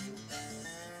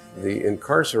 The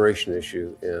incarceration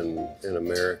issue in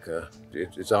America,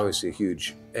 it's obviously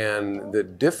huge. And the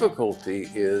difficulty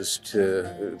is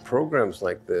programs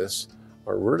like this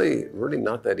are really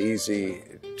not that easy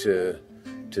to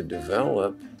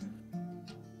develop.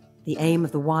 The aim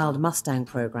of the Wild Mustang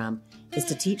program is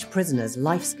to teach prisoners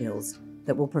life skills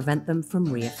that will prevent them from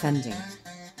reoffending.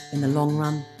 In the long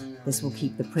run, this will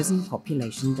keep the prison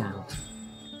population down.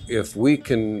 If we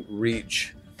can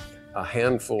reach a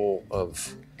handful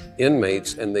of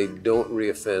inmates and they don't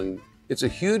reoffend, it's a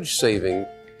huge saving,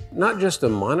 not just a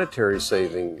monetary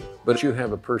saving, but you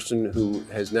have a person who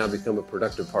has now become a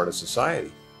productive part of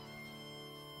society.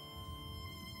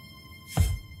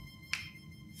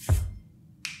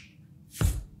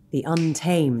 The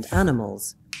untamed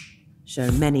animals show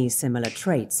many similar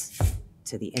traits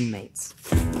to the inmates.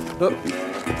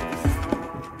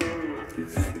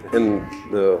 In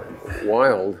the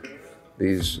wild,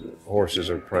 these horses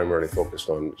are primarily focused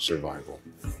on survival.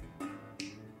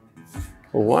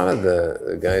 A lot of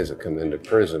the guys that come into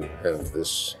prison have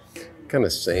this kind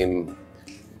of same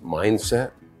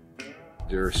mindset.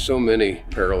 There are so many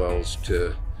parallels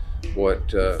to what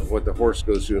the horse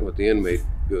goes through and what the inmate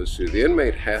goes through. The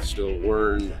inmate has to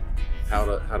learn how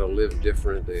to live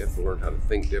different. They have to learn how to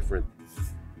think different.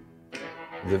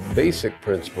 The basic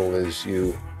principle is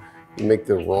you make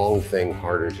the wrong thing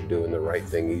harder to do and the right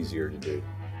thing easier to do.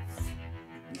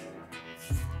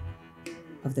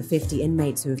 Of the 50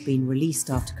 inmates who have been released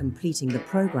after completing the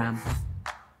program,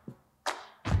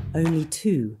 only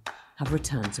 2 have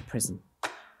returned to prison.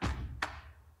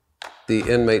 The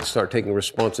inmates start taking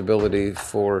responsibility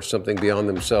for something beyond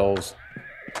themselves.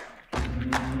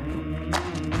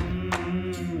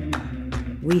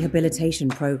 Rehabilitation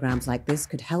programs like this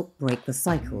could help break the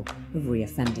cycle of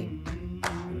reoffending.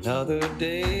 Another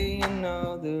day,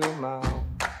 another mile.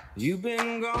 You've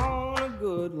been gone a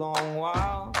good long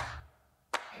while.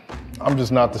 I'm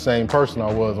just not the same person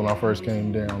I was when I first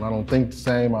came down. I don't think the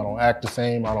same, I don't act the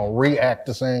same, I don't react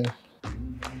the same.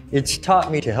 It's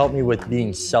taught me to help me with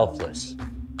being selfless.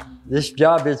 This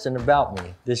job isn't about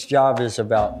me. This job is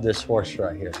about this horse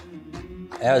right here.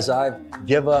 As I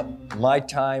give up my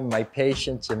time, my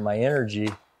patience, and my energy,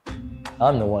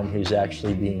 I'm the one who's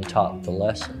actually being taught the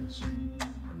lessons.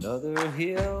 Another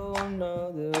hill,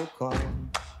 another climb.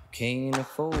 Can't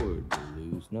afford to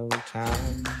lose no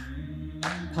time.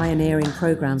 Pioneering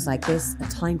programs like this are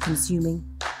time-consuming,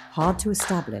 hard to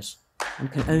establish,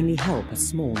 and can only help a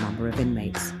small number of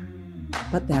inmates.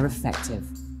 But they're effective,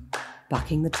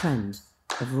 bucking the trend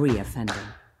of reoffending.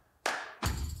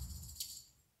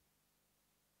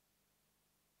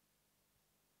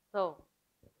 So,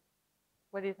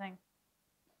 what do you think?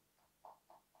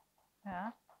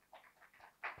 Yeah.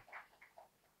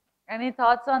 Any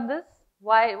thoughts on this?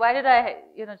 Why did I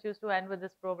choose to end with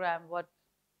this program?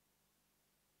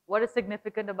 What is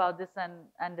significant about this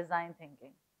and design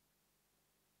thinking?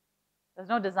 There's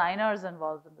no designers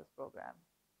involved in this program.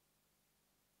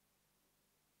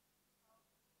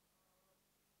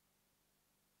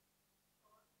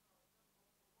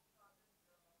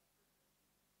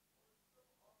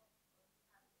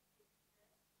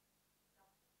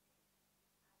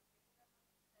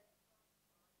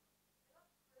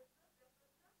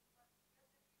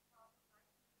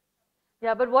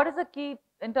 Yeah, but what is the key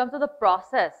in terms of the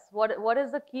process? What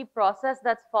is the key process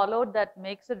that's followed that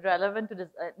makes it relevant to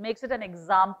makes it an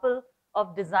example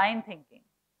of design thinking?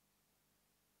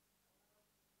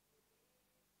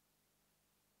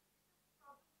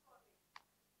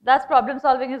 That's problem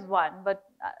solving is one, but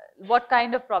what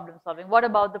kind of problem solving? What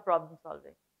about the problem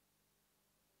solving?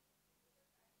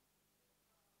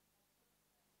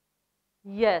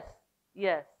 Yes,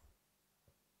 yes.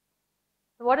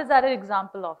 So what is that an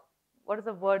example of? What is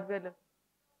the word we're looking?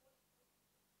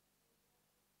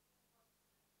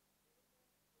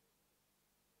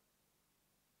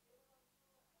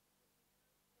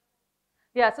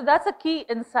 Yeah, so that's a key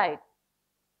insight.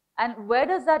 And where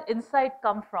does that insight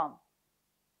come from?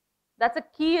 That's a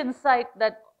key insight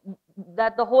that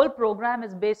the whole program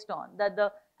is based on, that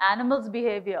the animal's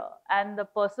behavior and the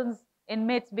person's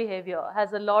inmate's behavior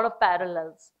has a lot of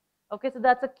parallels. Okay, so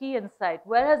that's a key insight.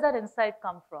 Where has that insight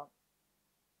come from?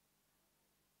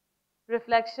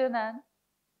 Reflection and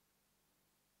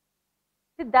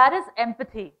See, that is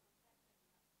empathy.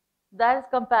 That is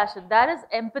compassion. That is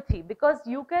empathy, because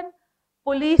you can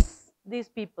police these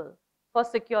people for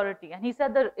security. And he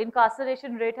said the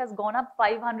incarceration rate has gone up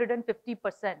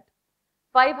 550%.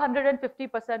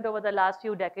 550% over the last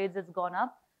few decades it's gone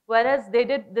up. Whereas they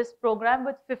did this program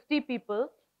with 50 people,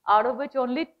 out of which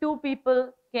only 2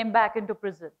 people came back into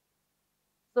prison.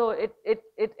 So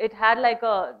it had like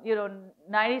a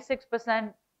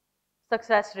 96%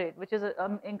 success rate, which is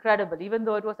incredible, even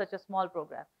though it was such a small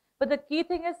program. But the key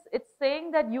thing is, it's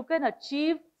saying that you can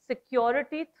achieve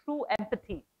security through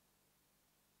empathy.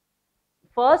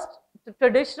 First, the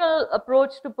traditional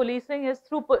approach to policing is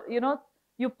through,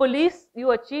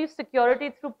 you achieve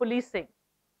security through policing.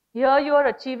 Here you are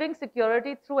achieving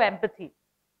security through empathy.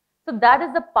 So that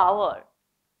is the power,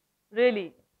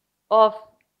 really, of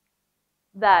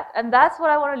that. And that's what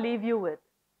I want to leave you with,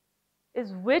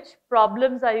 is which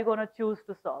problems are you going to choose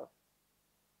to solve?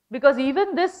 Because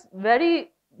even this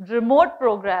very remote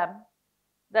program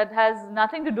that has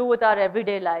nothing to do with our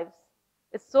everyday lives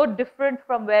is so different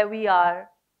from where we are.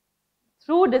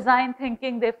 Through design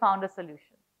thinking, they found a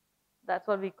solution. That's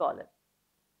what we call it.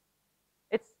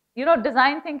 It's,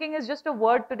 design thinking is just a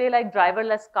word today like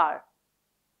driverless car.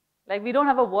 Like, we don't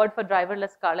have a word for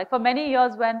driverless car. Like, for many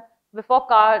years, before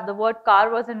car, the word car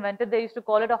was invented, they used to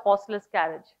call it a horseless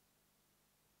carriage.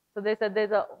 So they said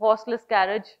there's a horseless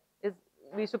carriage,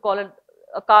 we used to call it,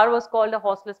 a car was called a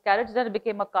horseless carriage, then it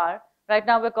became a car. Right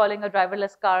now we're calling a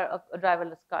driverless car a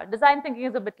driverless car. Design thinking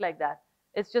is a bit like that.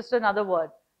 It's just another word.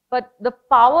 But the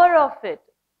power of it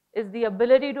is the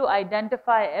ability to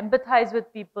identify, empathize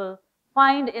with people,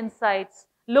 find insights,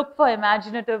 look for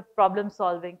imaginative problem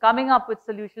solving, coming up with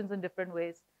solutions in different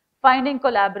ways, finding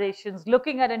collaborations,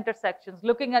 looking at intersections,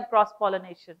 looking at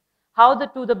cross-pollination, how the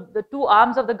two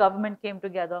arms of the government came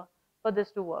together for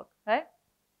this to work, right?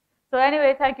 So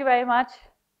anyway, thank you very much.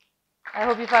 I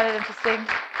hope you find it interesting.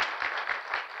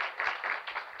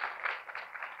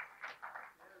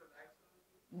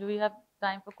 Do we have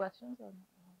time for questions? Or no?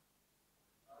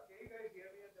 Can you guys hear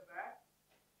me at the back?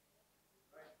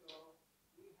 Right, so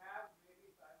we have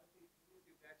maybe 5 or 6 minutes,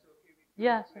 if that's okay with you.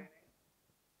 Yeah, sure.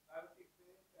 5 or 6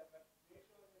 minutes, but make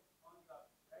sure it's on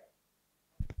topic,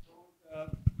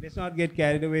 right? Let's not get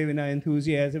carried away with our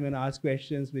enthusiasm and ask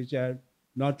questions which are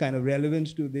not kind of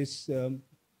relevant to this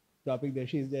topic that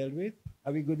she's dealt with.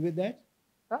 Are we good with that?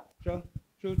 Sure. Sure.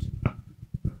 Shoot.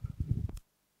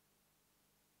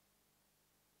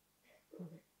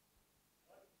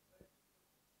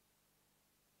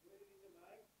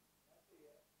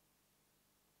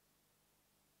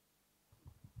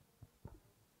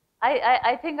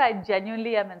 I think I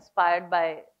genuinely am inspired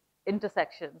by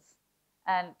intersections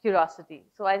and curiosity.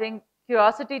 So I think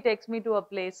curiosity takes me to a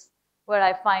place where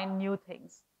I find new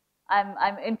things.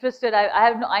 I'm interested.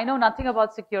 I know nothing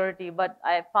about security, but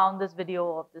I found this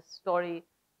video of this story.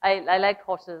 I like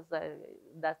horses.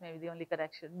 That's maybe the only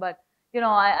connection. But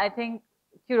I think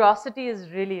curiosity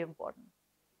is really important.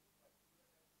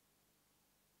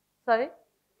 Sorry?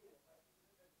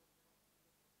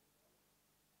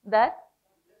 That?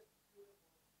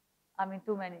 I mean,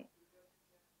 too many.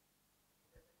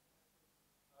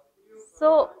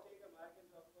 So,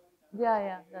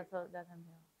 yeah, that's all that I'm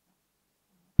here.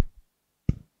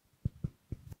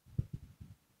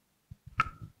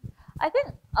 I think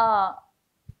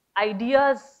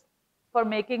ideas for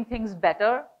making things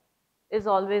better is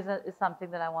always is something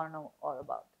that I want to know all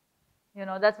about.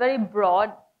 That's very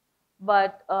broad,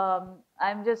 but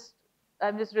I'm just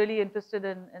really interested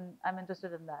I'm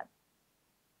interested in that.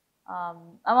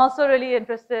 I'm also really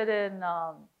interested in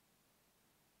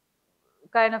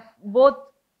kind of both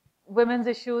women's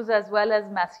issues as well as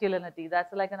masculinity.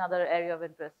 That's like another area of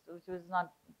interest, which was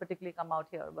not particularly come out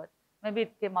here, but maybe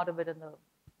it came out a bit in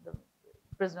the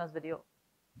prisoners video.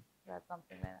 That's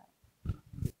something like that.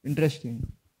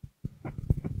 Interesting.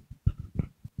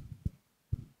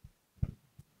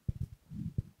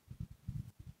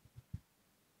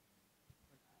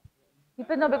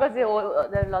 People know because there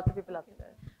are lots of people up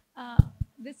there.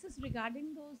 This is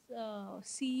regarding those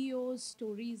CEOs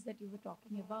stories that you were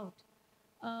talking about.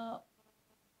 A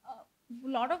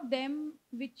lot of them,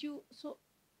 so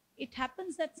it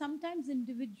happens that sometimes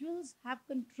individuals have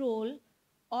control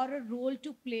or a role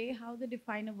to play how they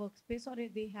define a workspace, or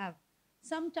they have.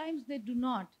 Sometimes they do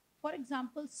not. For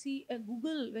example, see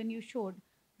Google, when you showed,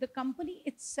 the company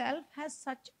itself has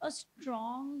such a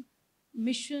strong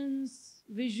missions,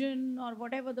 vision, or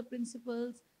whatever the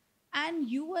principles, and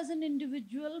you as an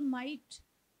individual might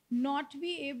not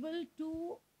be able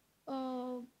to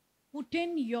put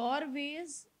in your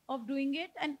ways of doing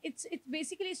it, and it's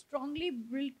basically strongly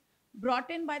built brought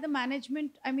in by the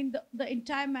management, I mean, the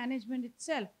entire management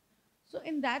itself. So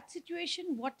in that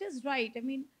situation, what is right? I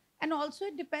mean, and also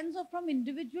it depends on from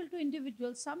individual to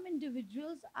individual. Some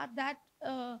individuals are that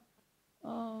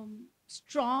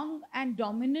strong and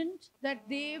dominant that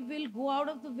they will go out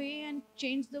of the way and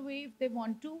change the way if they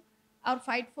want to, or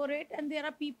fight for it. And there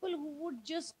are people who would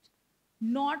just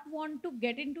not want to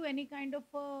get into any kind of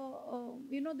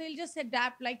they'll just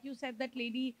adapt, like you said, that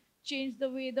lady changed the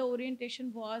way the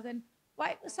orientation was. And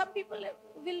why some people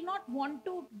will not want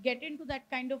to get into that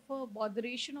kind of a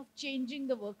botheration of changing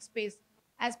the workspace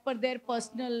as per their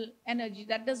personal energy.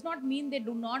 That does not mean they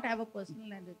do not have a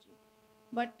personal energy,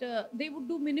 but they would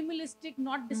do minimalistic,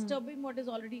 not disturbing what is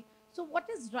already. So what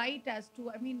is right as to,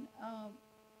 I mean,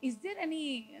 is there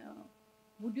any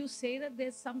would you say that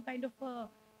there's some kind of a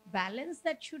balance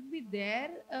that should be there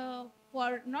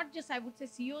for not just, I would say,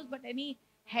 CEOs, but any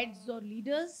heads or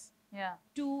leaders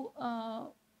to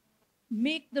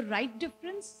make the right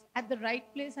difference at the right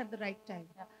place at the right time?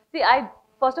 See,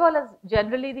 first of all, as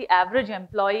generally the average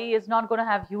employee is not going to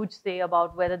have huge say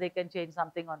about whether they can change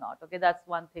something or not. Okay, that's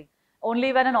one thing.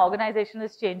 Only when an organization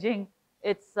is changing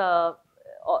its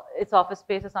office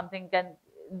space or something can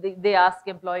they ask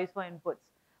employees for inputs.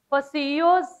 For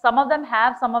CEOs, some of them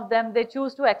have, some of them they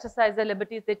choose to exercise their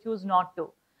liberties, they choose not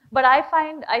to. But I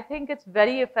think it's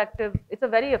very effective. It's a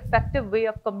very effective way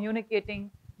of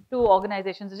communicating to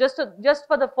organizations. Just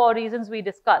for the 4 reasons we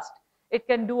discussed, it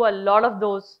can do a lot of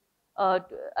those. I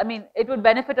mean, it would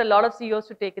benefit a lot of CEOs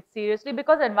to take it seriously,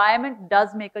 because environment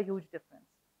does make a huge difference.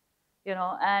 You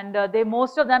know, and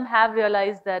most of them have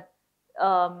realized that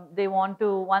they want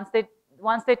to, once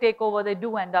they take over, they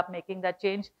do end up making that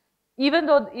change, even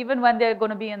when they're going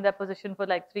to be in their position for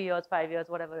like 3 years, 5 years,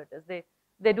 whatever it is.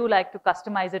 They do like to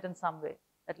customize it in some way,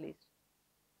 at least.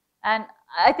 And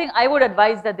I think I would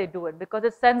advise that they do it, because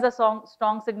it sends a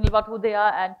strong signal about who they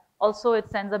are, and also it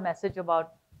sends a message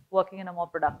about working in a more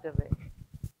productive way.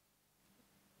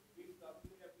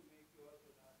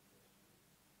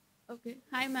 Okay.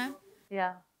 Hi, ma'am.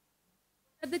 Yeah.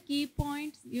 What are the key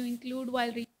points you include while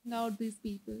reaching out these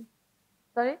people?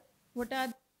 Sorry? What are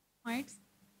the points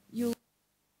you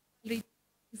reach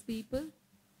these people?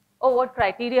 Oh, what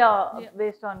criteria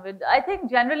based on which? I think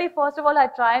generally, first of all, I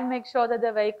try and make sure that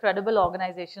they're very credible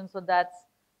organizations. So that's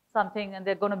something, and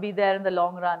they're going to be there in the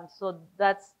long run. So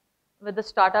that's, with the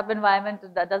startup environment,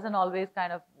 that doesn't always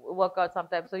kind of work out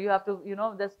sometimes. So you have to,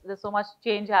 there's so much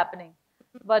change happening.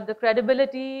 But the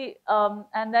credibility,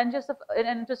 and then just an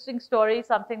interesting story,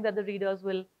 something that the readers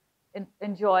will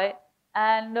enjoy.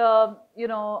 And,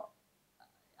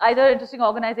 either interesting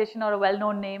organization or a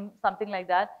well-known name, something like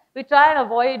that. We try and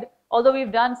avoid, although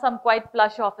we've done some quite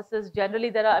plush offices,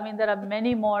 generally there are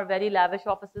many more very lavish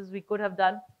offices we could have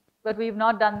done, but we've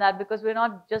not done that, because we're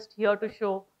not just here to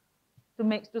show, to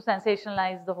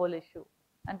sensationalize the whole issue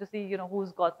and to see,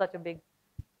 who's got such a big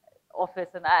office.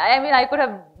 And I mean, I could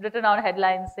have written out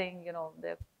headlines saying,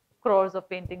 there are crores of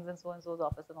paintings in so-and-so's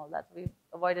office and all that. So we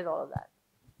avoided all of that.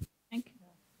 Thank you.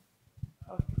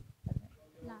 Okay.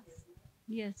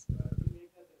 Yes.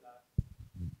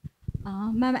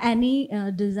 Ma'am, any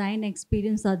design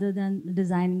experience other than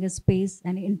designing a space,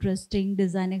 any interesting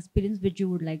design experience which you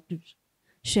would like to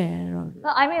share? Or?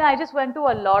 No, I mean, I just went to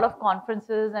a lot of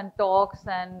conferences and talks,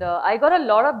 and I got a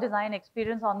lot of design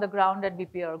experience on the ground at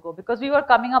BP Ergo, because we were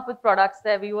coming up with products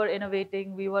there, we were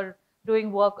innovating, we were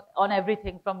doing work on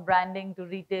everything from branding to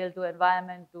retail to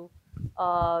environment to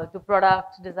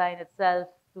product design itself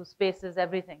to spaces,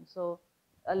 everything. So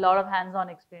a lot of hands-on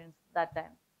experience that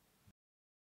time.